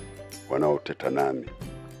nao wanaoteta nami,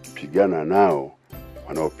 pigana nao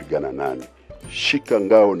wanaopigana nami, shika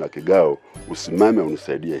ngao na kigao, usimame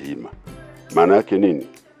unisaidie hima. Maana yake nini?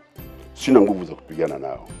 Sina nguvu za kupigana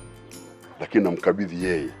nao, lakini namkabidhi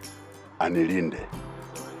yeye anilinde,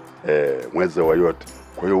 mweza wa yote.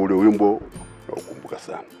 Kwa hiyo ule wimbo naukumbuka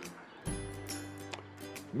sana.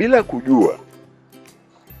 Bila kujua,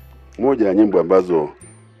 moja ya nyimbo ambazo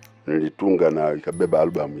nilitunga na ikabeba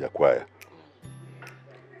albamu ya kwaya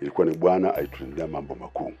ilikuwa ni Bwana alitutendea mambo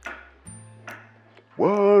makuu.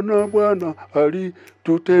 Bwana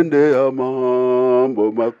alitutendea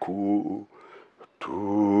mambo makuu,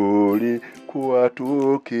 tulikuwa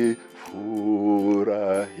tukifurahi.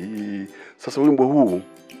 Sasa wimbo huu,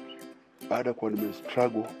 baada kwa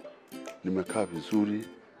struggle, nimekaa vizuri,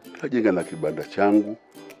 nikajenga na kibanda changu,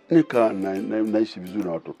 naishi vizuri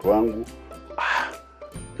na watoto wangu,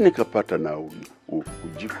 nikapata na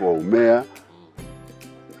ujiko wa umea.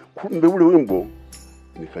 Kumbe ule wimbo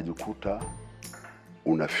nikajikuta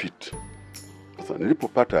unafit. Sasa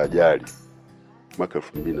nilipopata ajali mwaka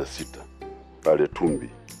 2006 pale Tumbi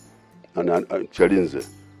na Chalinze,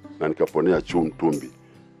 na nikaponea Tumbi,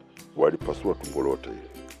 walipasua tumbo lote hili,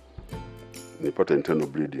 nipata internal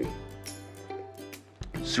bleeding.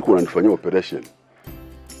 Siku wananifanyia operation,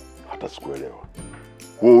 hata sikuelewa.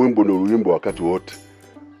 Huo wimbo ni wimbo wakati wote,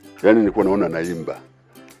 yani nilikuwa naona naimba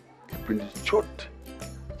kipindi chote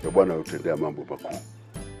cha Bwana utendea mambo makuu,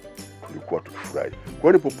 tulikuwa tukifurahi.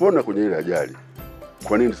 Kwa nilipopona kwenye ile ajali,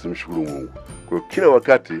 kwa nini simshukuru Mungu? Kwa hiyo kila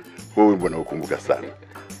wakati huo wimbo naukumbuka sana.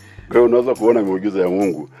 Kwa hiyo unaweza kuona miujiza ya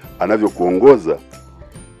Mungu anavyokuongoza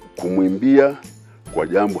kumwimbia kwa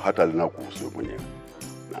jambo hata linakuhusu mwenyewe.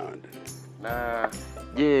 Na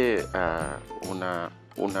je,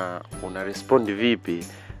 una respond vipi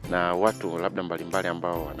na watu labda mbalimbali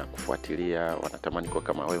ambao wanakufuatilia, wanatamani kwa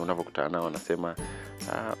kama wewe, unavyokutana nao wanasema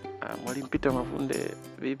Mwalimu Peter Mavunde,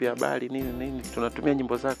 vipi habari, nini tunatumia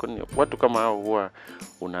nyimbo zako? Watu kama hao huwa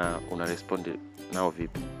una respond nao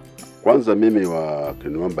vipi? Kwanza mimi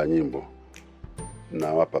wakiniomba nyimbo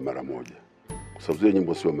nawapa mara moja, kwa sababu zile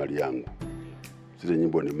nyimbo sio mali yangu. Zile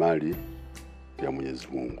nyimbo ni mali ya Mwenyezi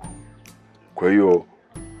Mungu. Kwa hiyo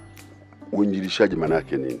uinjilishaji maana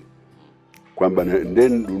yake nini? Kwamba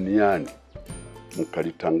ndeni duniani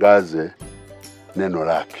mkalitangaze neno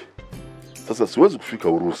lake. Sasa siwezi kufika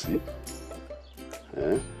Urusi,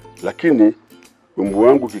 lakini wimbo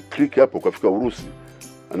wangu kiklik hapo kufika Urusi,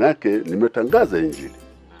 maana yake nimetangaza injili.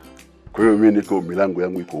 Kwa hiyo mimi niko, milango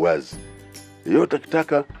yangu iko wazi. Yeyote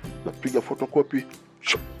akitaka napiga photocopy,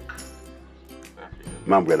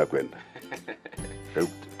 mambo yanakwenda.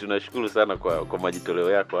 Tunashukuru sana kwa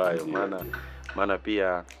majitoleo yako hayo, maana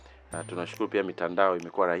pia tunashukuru pia mitandao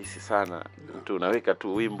imekuwa rahisi sana. Tunaweka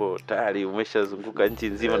tu wimbo tayari umeshazunguka nchi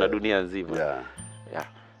nzima na dunia nzima.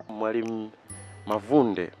 Mwalimu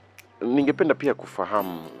Mavunde, ningependa pia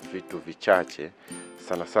kufahamu vitu vichache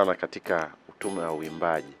sana katika utume wa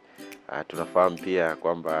uimbaji. Tunafahamu pia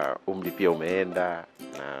kwamba umri pia umeenda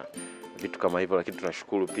na vitu kama hivyo, lakini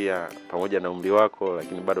tunashukuru pia pamoja na umri wako,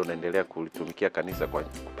 lakini bado unaendelea kulitumikia kanisa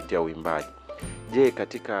kupitia uimbaji. Je,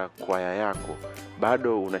 katika kwaya yako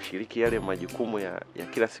bado unashiriki yale majukumu ya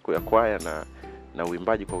kila siku ya kwaya na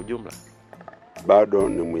uimbaji kwa ujumla? Bado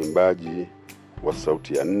ni mwimbaji wa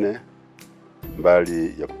sauti ya 4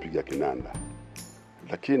 mbali ya kupiga kinanda,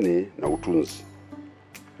 lakini na utunzi.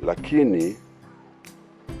 Lakini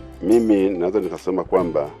mimi naweza nikasema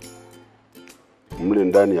kwamba mle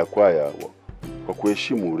ndani ya kwaya, kwa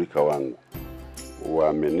kuheshimu urika wangu,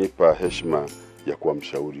 wamenipa heshima ya kuwa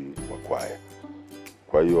mshauri wa kwaya.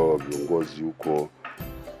 Kwa hiyo viongozi huko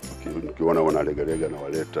nikiona wanalegalega na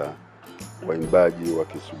waleta, waimbaji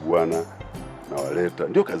wakisuguana na waleta,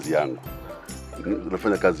 ndio kazi yangu.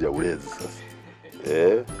 Nafanya kazi ya ulezi sasa.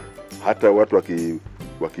 Hata watu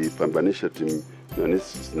wakipambanisha timu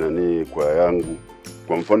nani kwa yangu,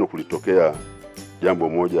 kwa mfano kulitokea jambo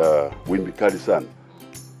moja, wimbi kali sana.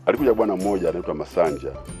 Alikuja bwana mmoja anaitwa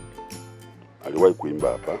Masanja, aliwahi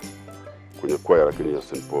kuimba hapa kwenye kwaya lakini ya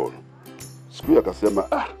St. Paul. Siku hiyo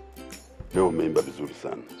akasema, leo umeimba vizuri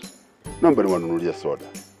sana, naomba niwanunulie soda.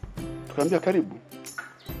 Tukamwambia karibu.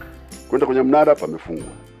 Kwenda kwenye mnara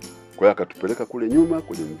pamefungwa. Kwa hiyo akatupeleka kule nyuma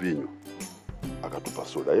kwenye mvinyo, akatupa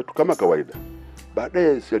soda yetu kama kawaida.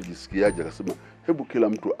 Baadaye si alijisikiaje, akasema hebu kila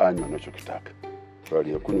mtu anywe anachokitaka. Kwa hiyo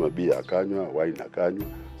aliyekunywa bia akanywa, wine akanywa,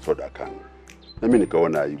 soda akanywa. Na mimi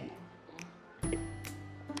nikaona aibu.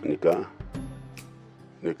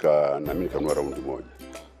 Na mimi nikanunua raundi moja.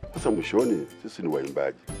 Sasa mwishoni sisi ni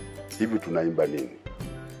waimbaji. Hivi tunaimba nini?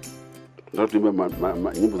 Tunataka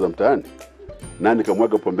tuimbe nyimbo za mtaani? Nani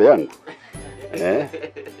kamwaga pombe yangu?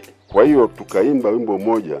 Kwa hiyo tukaimba wimbo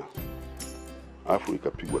mmoja, afu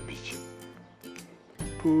ikapigwa picha.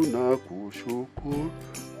 Tunakushukuru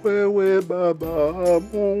wewe Baba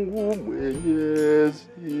Mungu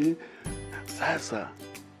Mwenyezi. Sasa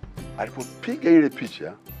alipopiga ile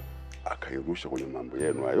picha akairusha kwenye mambo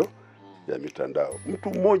yenu hayo ya mitandao. Mtu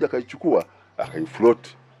mmoja akaichukua akaifloat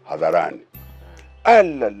hadharani.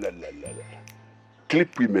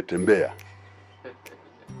 Clip imetembea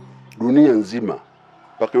dunia nzima,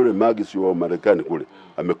 mpaka yule magisi wa Marekani kule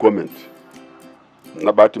amecomment.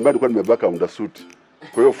 Na bahati mbaya nilikuwa nimebaka undersuit,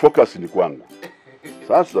 kwa hiyo focus ni kwangu.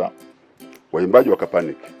 Sasa waimbaji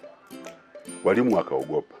wakapanic, walimu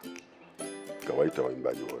wakaogopa, kawaita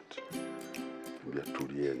waimbaji wote, mbia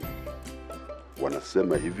tulieni.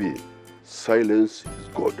 Wanasema hivi, silence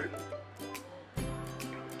is golden.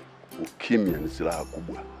 Ukimya ni silaha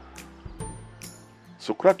kubwa.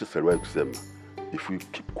 Socrates aliwahi kusema, if we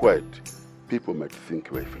keep quiet, people might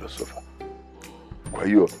think we're a philosopher. Kwa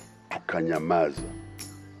hiyo tukanyamaza.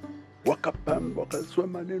 Wakapamba, wakasema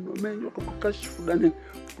maneno mengi, wakakashifu ndani,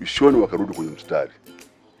 mwishoni wakarudi kwenye mstari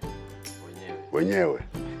wenyewe.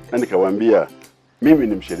 Na nikawaambia mimi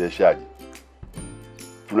ni mshereheshaji.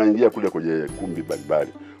 Tunaingia kule kwenye kumbi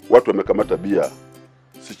mbalimbali, watu wamekamata bia,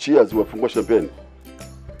 si cheers, wafungua champagne,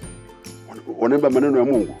 wanaimba maneno ya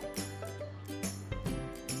Mungu,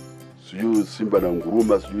 sijui simba na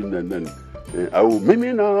nguruma, sijui nani, au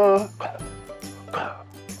mimi na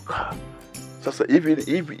sasa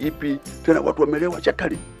hivi tena watu wamelewa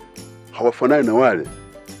chakali, hawafanani na wale.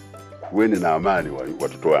 Kuweni na amani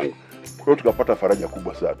watoto wangu. Kwa hiyo tukapata faraja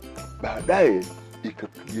kubwa sana. Baadaye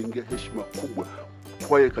ikatujengea heshima kubwa,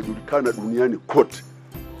 kwaya ikajulikana duniani kote.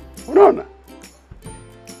 Unaona?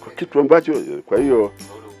 Kwa kitu ambacho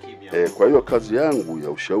kwa hiyo kazi yangu ya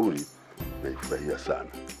ushauri naifurahia sana,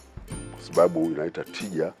 kwa sababu inaita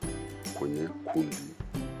tija kwenye kundi.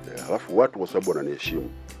 Halafu watu kwa sababu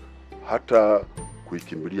wananiheshimu, hata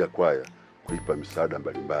kuikimbilia kwaya, kuipa misaada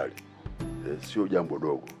mbalimbali, sio jambo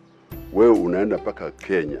dogo. Wewe unaenda paka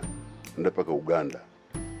Kenya, unaenda paka Uganda,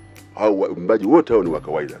 hao waimbaji wote hao ni wa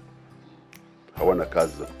kawaida, hawana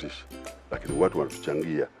kazi za kutisha, lakini watu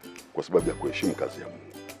wanatuchangia kwa sababu ya kuheshimu kazi ya Mungu.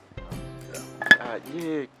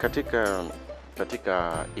 Je,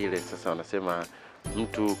 katika ile sasa wanasema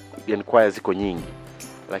mtu, yani kwaya ziko nyingi,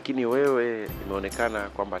 lakini wewe imeonekana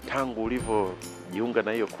kwamba tangu ulivyojiunga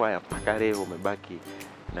na hiyo kwaya mpaka leo umebaki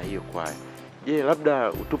na hiyo kwaya. Je,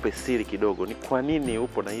 labda utupe siri kidogo, ni kwa nini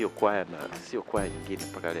upo na hiyo kwaya na sio kwaya nyingine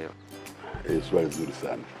mpaka leo? Swali zuri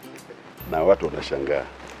sana, na watu wanashangaa.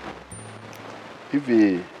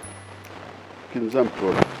 Hivi kimzaa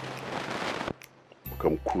mtoto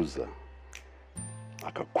ukamkuza,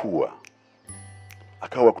 akakua,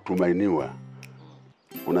 akawa kutumainiwa,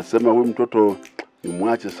 unasema huyu mtoto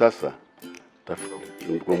nimwache sasa tafuta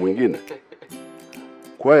mtu mwingine?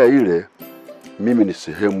 Kwaya ile mimi ni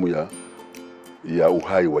sehemu ya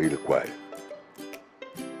uhai wa ile kwaya,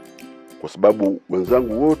 kwa sababu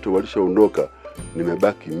wenzangu wote walishaondoka,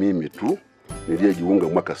 nimebaki mimi tu niliyejiunga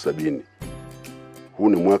mwaka 70. Huu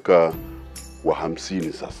ni mwaka wa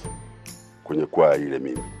 50 sasa kwenye kwaya ile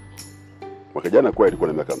mimi. Mwaka jana kwaya ilikuwa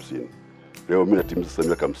na miaka 50. Leo mimi natimiza sasa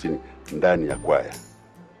miaka 50 ndani ya kwaya.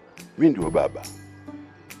 Mimi ndio baba.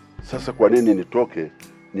 Sasa kwa nini nitoke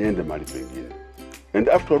niende mahali pengine? And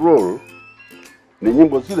after all, ni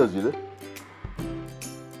nyimbo zile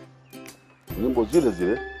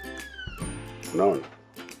zile. Unaona?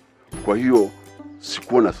 Kwa hiyo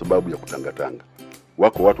sikuona sababu ya kutangatanga.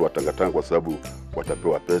 Wako watu watangatanga kwa sababu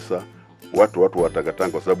watapewa pesa, watu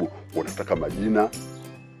watangatanga kwa sababu wanataka majina.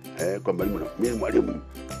 Kwamba mimi mwalimu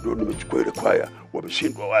ndio nimechukua ile kwaya,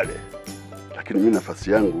 wameshindwa wale. Lakini mimi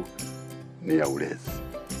nafasi yangu ni ya ulezi.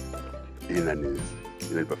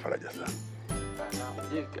 Inanipa faraja sana.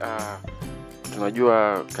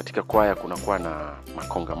 Tunajua katika kwaya kunakuwa na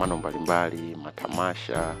makongamano mbalimbali,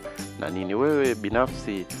 matamasha na nini. Wewe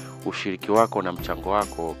binafsi ushiriki wako na mchango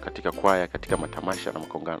wako katika kwaya, katika matamasha na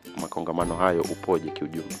makongamano hayo upoje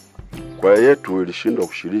kiujumla? Kwaya yetu ilishindwa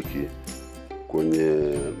kushiriki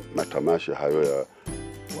kwenye matamasha hayo ya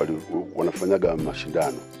wanafanyaga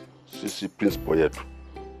mashindano. Sisi principle yetu,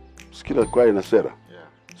 kila kwaya ina sera.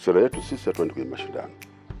 Sera yetu sisi hatuendi kwenye mashindano.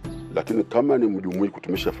 Lakini kama ni mjumuiko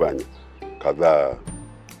tumeshafanya kadhaa,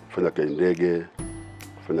 kufanya kaindege,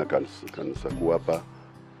 kufanya kanisa kuu hapa,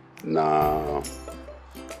 na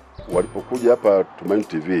walipokuja hapa Tumaini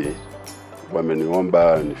TV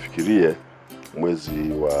wameniomba nifikirie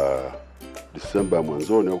mwezi wa Disemba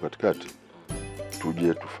mwanzoni au katikati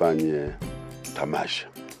tuje tufanye tamasha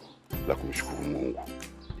la kumshukuru Mungu.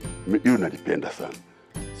 Hiyo nalipenda sana.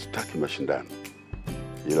 Sitaki mashindano.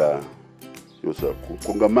 Ila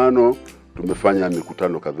kongamano tumefanya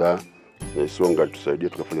mikutano kadhaa, na Isonga tusaidia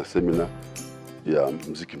tukafanya semina ya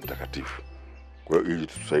muziki mtakatifu. Kwa hiyo ili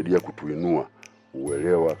tusaidia kutuinua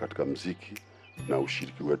uelewa katika muziki na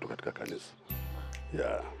ushiriki wetu katika kanisa.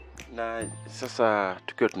 Na sasa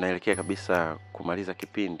tukiwa tunaelekea kabisa kumaliza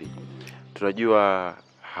kipindi, tunajua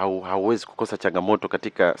hauwezi kukosa changamoto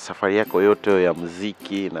katika safari yako yote ya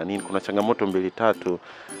muziki na nini. Kuna changamoto 2-3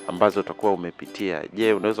 ambazo utakuwa umepitia.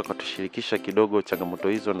 Je, unaweza kutushirikisha kidogo changamoto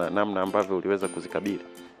hizo na namna ambavyo uliweza kuzikabili?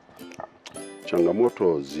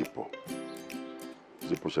 Changamoto zipo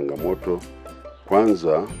changamoto.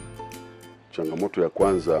 Kwanza, changamoto ya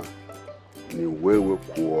kwanza ni wewe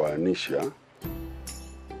kuoanisha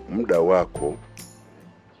muda wako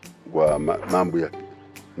wa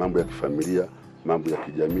mambo ya kifamilia, mambo ya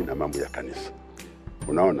kijamii na mambo ya kanisa.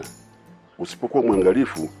 Unaona, usipokuwa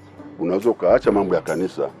mwangalifu unaweza ukaacha mambo ya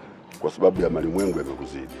kanisa kwa sababu ya malimwengu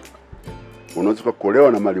yamekuzidi. Unaweza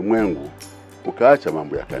kukolewa na malimwengu ukaacha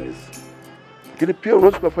mambo ya kanisa. Lakini pia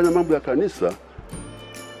unaweza kufanya mambo ya kanisa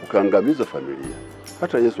ukaangamiza familia.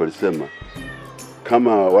 Hata Yesu alisema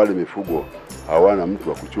kama wale mifugo hawana mtu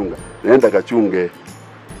wa kuchunga, nenda kachunge.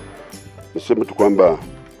 Niseme tu kwamba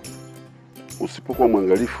usipokuwa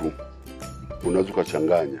mwangalifu unaweza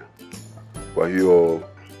kuchanganya. Kwa hiyo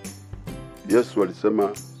Yesu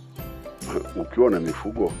alisema ukiona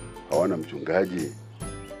mifugo hawana mchungaji,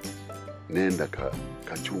 nenda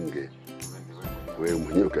kachunge. Wewe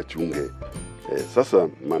mwenyewe kachunge. Sasa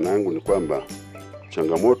maana yangu ni kwamba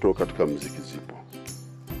changamoto katika muziki zipo.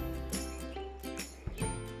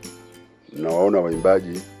 Nawaona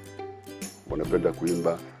waimbaji wanapenda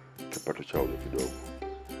kuimba, kipato chao ni kidogo.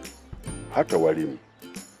 Hata walimu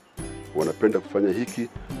wanapenda kufanya hiki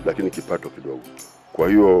lakini kipato kidogo. Kwa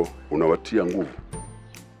hiyo unawatia nguvu.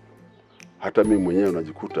 Hata mimi mwenyewe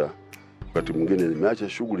unajikuta wakati mwingine nimeacha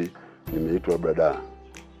shughuli, nimeitwa brada.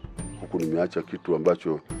 Huku nimeacha kitu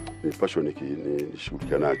ambacho ni passion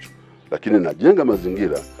nishughulika nacho. Lakini najenga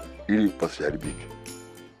mazingira ili pasiharibike.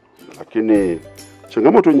 Lakini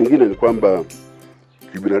changamoto nyingine ni kwamba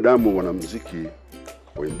kibinadamu, wanamuziki,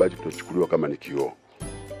 waimbaji tunachukuliwa kama ni kioo.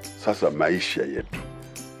 Sasa maisha yetu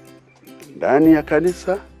ndani ya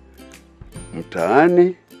kanisa,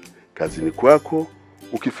 mtaani, kazini kwako,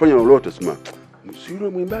 ukifanya lolote sema si yule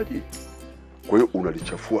mwimbaji. Kwa hiyo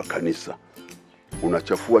unalichafua kanisa,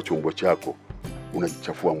 unachafua chombo chako,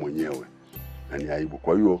 unajichafua mwenyewe, na ni aibu.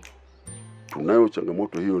 Kwa hiyo tunayo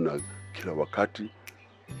changamoto hiyo, na kila wakati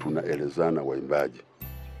tunaelezana waimbaji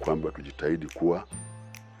kwamba tujitahidi kuwa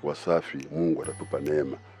wasafi, Mungu atatupa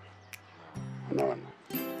neema. Unaona?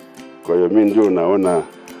 Kwa hiyo mimi ndio naona,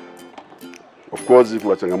 of course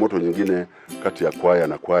kuna changamoto nyingine kati ya kwaya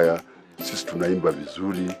na kwaya. Sisi tunaimba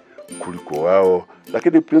vizuri kuliko wao,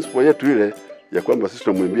 lakini principle yetu ile ya kwamba sisi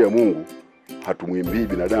tunamwimbia Mungu, hatumuimbii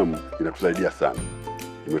binadamu, inatusaidia sana.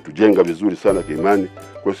 Imetujenga vizuri sana kiimani.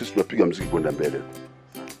 Kwa hiyo sisi tunapiga muziki kwenda mbele,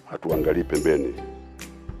 hatuangalii pembeni.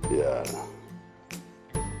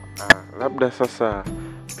 Labda sasa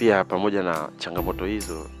pia pamoja na changamoto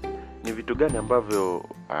hizo, ni vitu gani ambavyo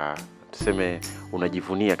tuseme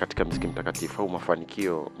unajivunia katika muziki mtakatifu, au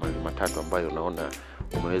mafanikio 3 ambayo unaona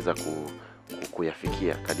umeweza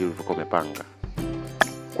kuyafikia kadiri ulivyokuwa umepanga?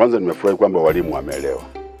 Kwanza nimefurahi kwamba walimu wameelewa.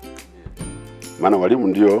 Maana walimu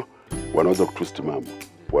ndio wanaweza kutwist mambo.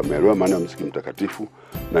 Wameelewa maana ya muziki mtakatifu,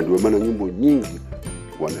 na ndio maana nyimbo nyingi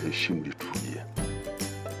wanaheshimu liturujia.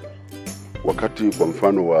 Wakati kwa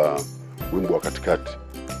mfano wa wimbo wa katikati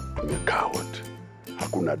tumekaa wote,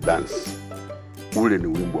 hakuna dance. Ule ni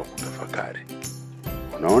wimbo wa kutafakari.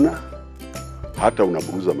 Unaona? Hata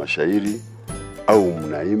unaburuza mashairi au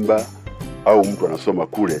mnaimba au mtu anasoma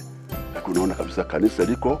kule, lakini unaona kabisa kanisa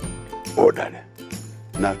liko orderly.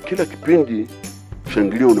 Na kila kipindi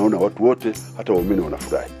shangilio, unaona watu wote, hata waumini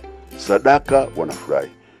wanafurahi. Sadaka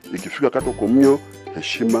wanafurahi. Ikifika kato komunyo,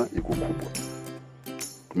 heshima iko kubwa.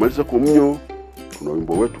 Tumaliza komunyo, tuna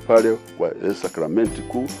wimbo wetu pale wa sakramenti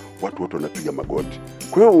kuu, watu wote wanapiga magoti.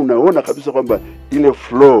 Kwa hiyo unaona kabisa kwamba ile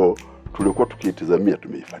flow tulikuwa tukiitazamia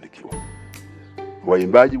tumeifanikiwa.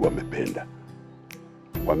 waimbaji wamependa,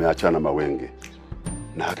 wameachana mawenge,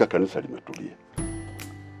 na haka kanisa limetulia.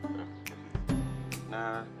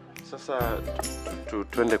 Na sasa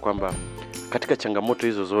tuende kwamba katika changamoto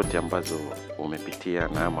hizo zote ambazo umepitia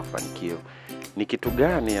na mafanikio, ni kitu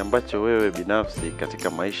gani ambacho wewe binafsi katika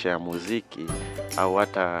maisha ya muziki au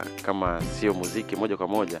hata kama sio muziki moja kwa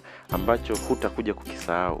moja ambacho hutakuja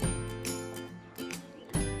kukisahau?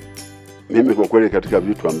 Mimi kwa kweli katika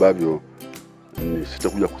vitu ambavyo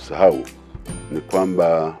sitakuja kusahau ni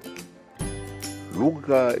kwamba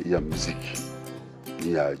lugha ya muziki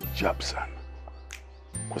ni ya ajabu sana,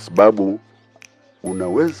 kwa sababu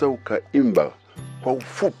unaweza ukaimba kwa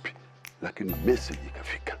ufupi lakini message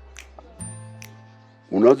ikafika.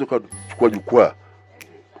 Unaweza kuchukua jukwaa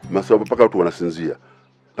masaa mpaka watu wanasinzia,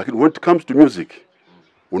 lakini when it comes to music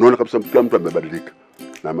unaona kabisa kila mtu amebadilika.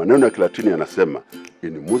 Na maneno ya Kilatini yanasema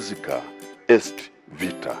in musica est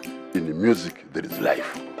vita, in music there is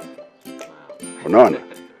life. Unaona?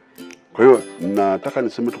 Kwa hiyo nataka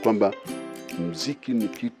niseme tu kwamba muziki ni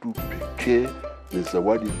kitu pekee, ni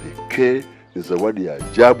zawadi pekee, ni zawadi ya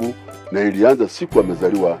ajabu, na ilianza siku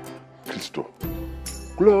amezaliwa Kristo.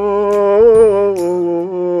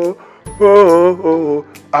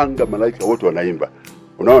 Anga malaika wote wanaimba.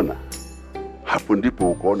 Unaona? Hapo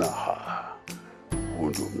ndipo ukaona huu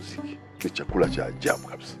ndio muziki. Ni chakula cha ajabu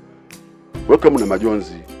kabisa. Wewe kama una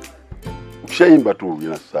majonzi, ukishaimba tu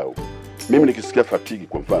inasahau. Mimi nikisikia fatigue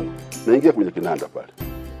kwa mfano, naingia kwenye kinanda pale.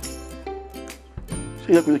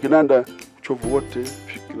 Sio kwenye kinanda, uchovu wote,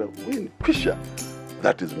 fikira, kisha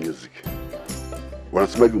that is music.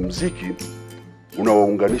 Wanasema hivi, muziki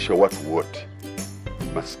unawaunganisha watu wote.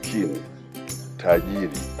 Maskini,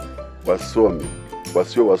 tajiri, wasomi,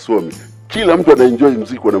 wasio wasomi. Kila mtu anaenjoy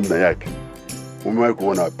muziki kwa namna yake. Umewahi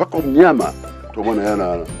kuona mpaka mnyama tumeona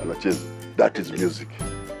yana anacheza? That is music.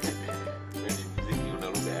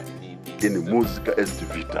 In musica est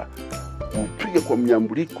vita. Upiga kwa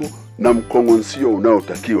mnyambuliko na mkongonsio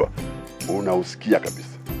unaotakiwa, unausikia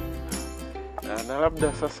kabisa. Na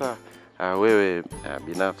labda sasa wewe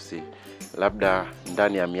binafsi, labda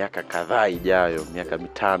ndani ya miaka kadhaa ijayo, miaka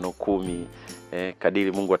 5, 10,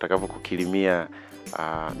 kadiri Mungu atakavyokukirimia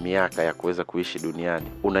miaka ya kuweza kuishi duniani,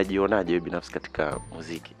 unajionaje wewe binafsi katika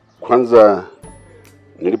muziki? Kwanza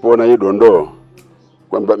nilipoona hii dondoo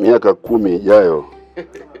kwamba miaka 10 ijayo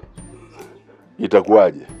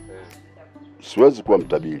itakuwaje, siwezi kuwa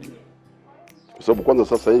mtabiri. Kwa sababu kwanza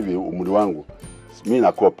sasa hivi umri wangu mimi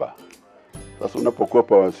nakopa. Sasa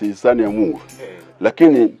unapokopa si hisani ya Mungu.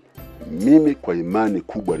 Lakini mimi kwa imani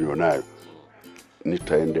kubwa nilionayo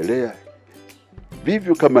nitaendelea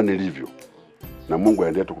vivyo kama nilivyo, na Mungu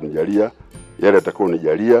aendelee kunijalia yale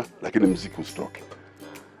atakayonijalia, lakini muziki usitoke.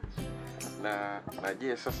 Na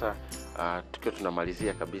je, sasa tukiwa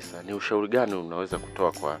tunamalizia kabisa, ni ushauri gani unaweza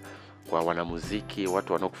kutoa kwa wanamuziki,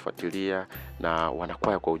 watu wanaokufuatilia na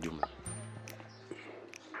wanakwaya kwa ujumla?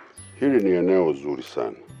 Hili ni eneo zuri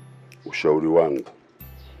sana. Ushauri wangu,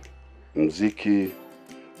 muziki,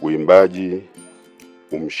 uimbaji,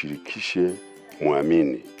 umshirikishe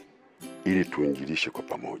muamini ili tuinjilishe kwa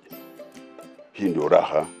pamoja. Hii ndio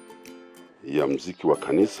raha ya muziki wa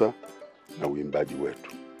kanisa na uimbaji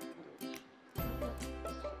wetu.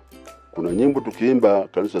 Kuna nyimbo tukiimba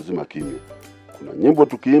kanisa zima kimya. Kuna nyimbo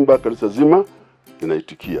tukiimba kanisa zima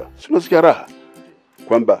inaitikia. Si unasikia raha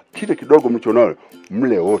kwamba kile kidogo mlichonao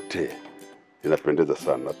mle wote inapendeza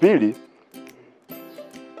sana. Pili,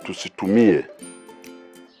 tusitumie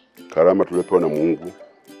karama tuliyopewa na Mungu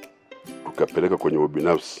tukapeleka kwenye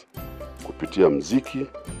ubinafsi kupitia muziki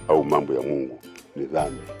au mambo ya Mungu. Ni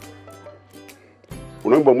dhambi.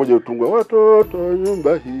 Unaimba mmoja utungwa watoto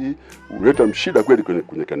nyumba hii, uleta mshida kweli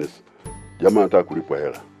kwenye kanisa. Jamaa anataka kulipwa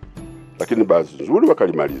hela, lakini baadhi nzuri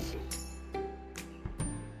wakalimaliza.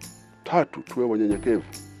 3, tuwe wanyenyekevu.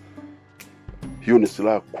 Hiyo ni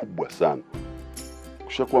silaha kubwa sana.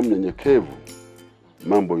 Ukishakuwa mnyenyekevu,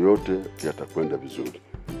 mambo yote yatakwenda vizuri.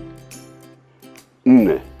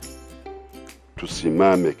 4,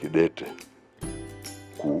 tusimame kidete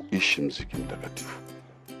kuishi muziki mtakatifu,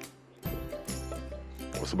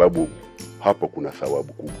 kwa sababu hapo kuna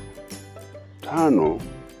thawabu kubwa. 5,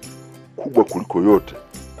 kubwa kuliko yote,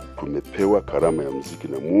 tumepewa karama ya muziki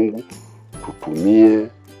na Mungu, tutumie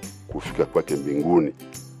kufika kwake mbinguni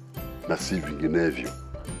na si vinginevyo.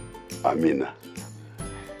 Amina.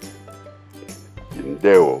 In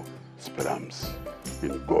Deo esperamos,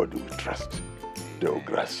 in God we trust. Deo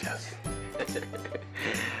gracias.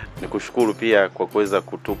 Nikushukuru pia kwa kuweza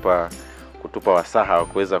kutupa wasaha wa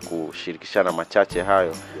kuweza kushirikishana machache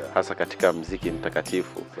hayo, hasa katika muziki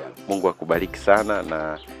mtakatifu. Mungu akubariki sana,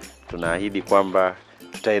 na tunaahidi kwamba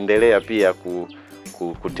tutaendelea pia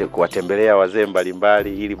kuwatembelea wazee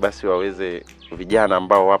mbalimbali ili basi waweze, vijana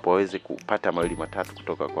ambao wapo waweze kupata mawili matatu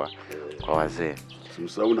kutoka kwa wazee.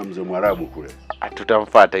 Simsahau na mzee Mwarabu kule.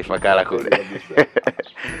 Tutamfuata Ifakara kule.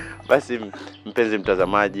 Basi mpenzi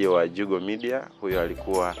mtazamaji wa Jugo Media, huyo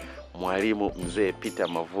alikuwa Mwalimu Mzee Peter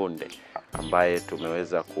Mavunde ambaye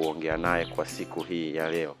tumeweza kuongea naye kwa siku hii ya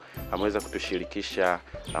leo. Ameweza kutushirikisha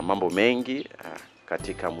mambo mengi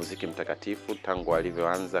katika muziki mtakatifu tangu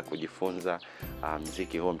alivyoanza kujifunza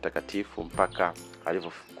muziki huo mtakatifu mpaka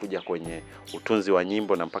alivyokuja kwenye utunzi wa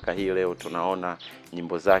nyimbo, na mpaka hii leo tunaona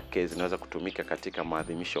nyimbo zake zinaweza kutumika katika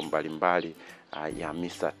maadhimisho mbalimbali ya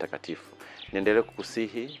misa takatifu. Niendelee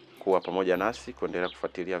kukusihi kuwa pamoja nasi, kuendelea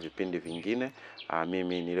kufuatilia vipindi vingine.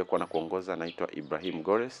 Mimi nilikuwa na kuongoza naitwa Ibrahim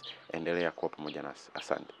Gores. Endelea kuwa pamoja nasi.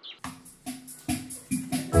 Asante.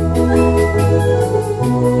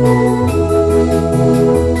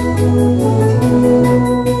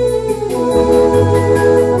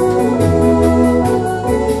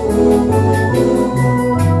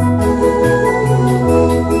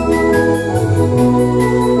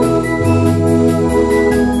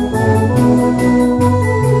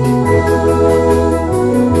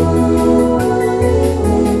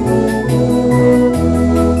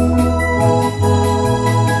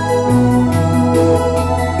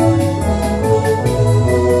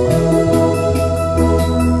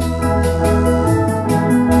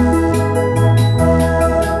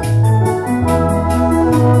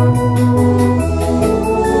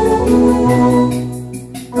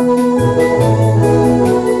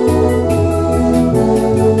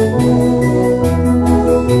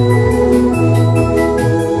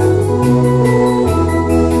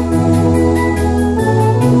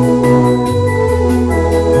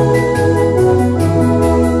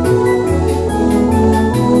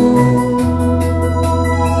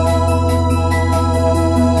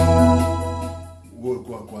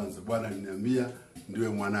 Ndiwe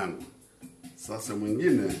mwanangu. Sasa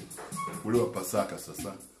mwingine ule wa Pasaka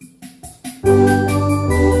sasa.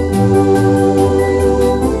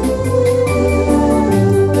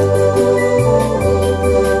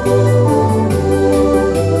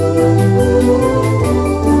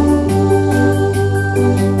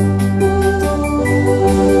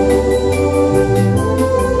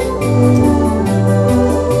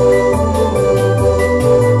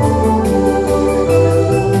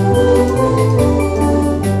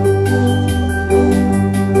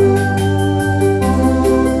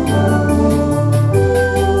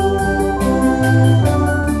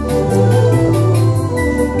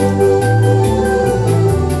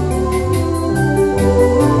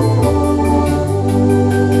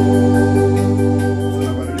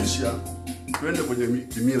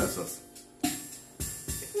 Kimila sasa.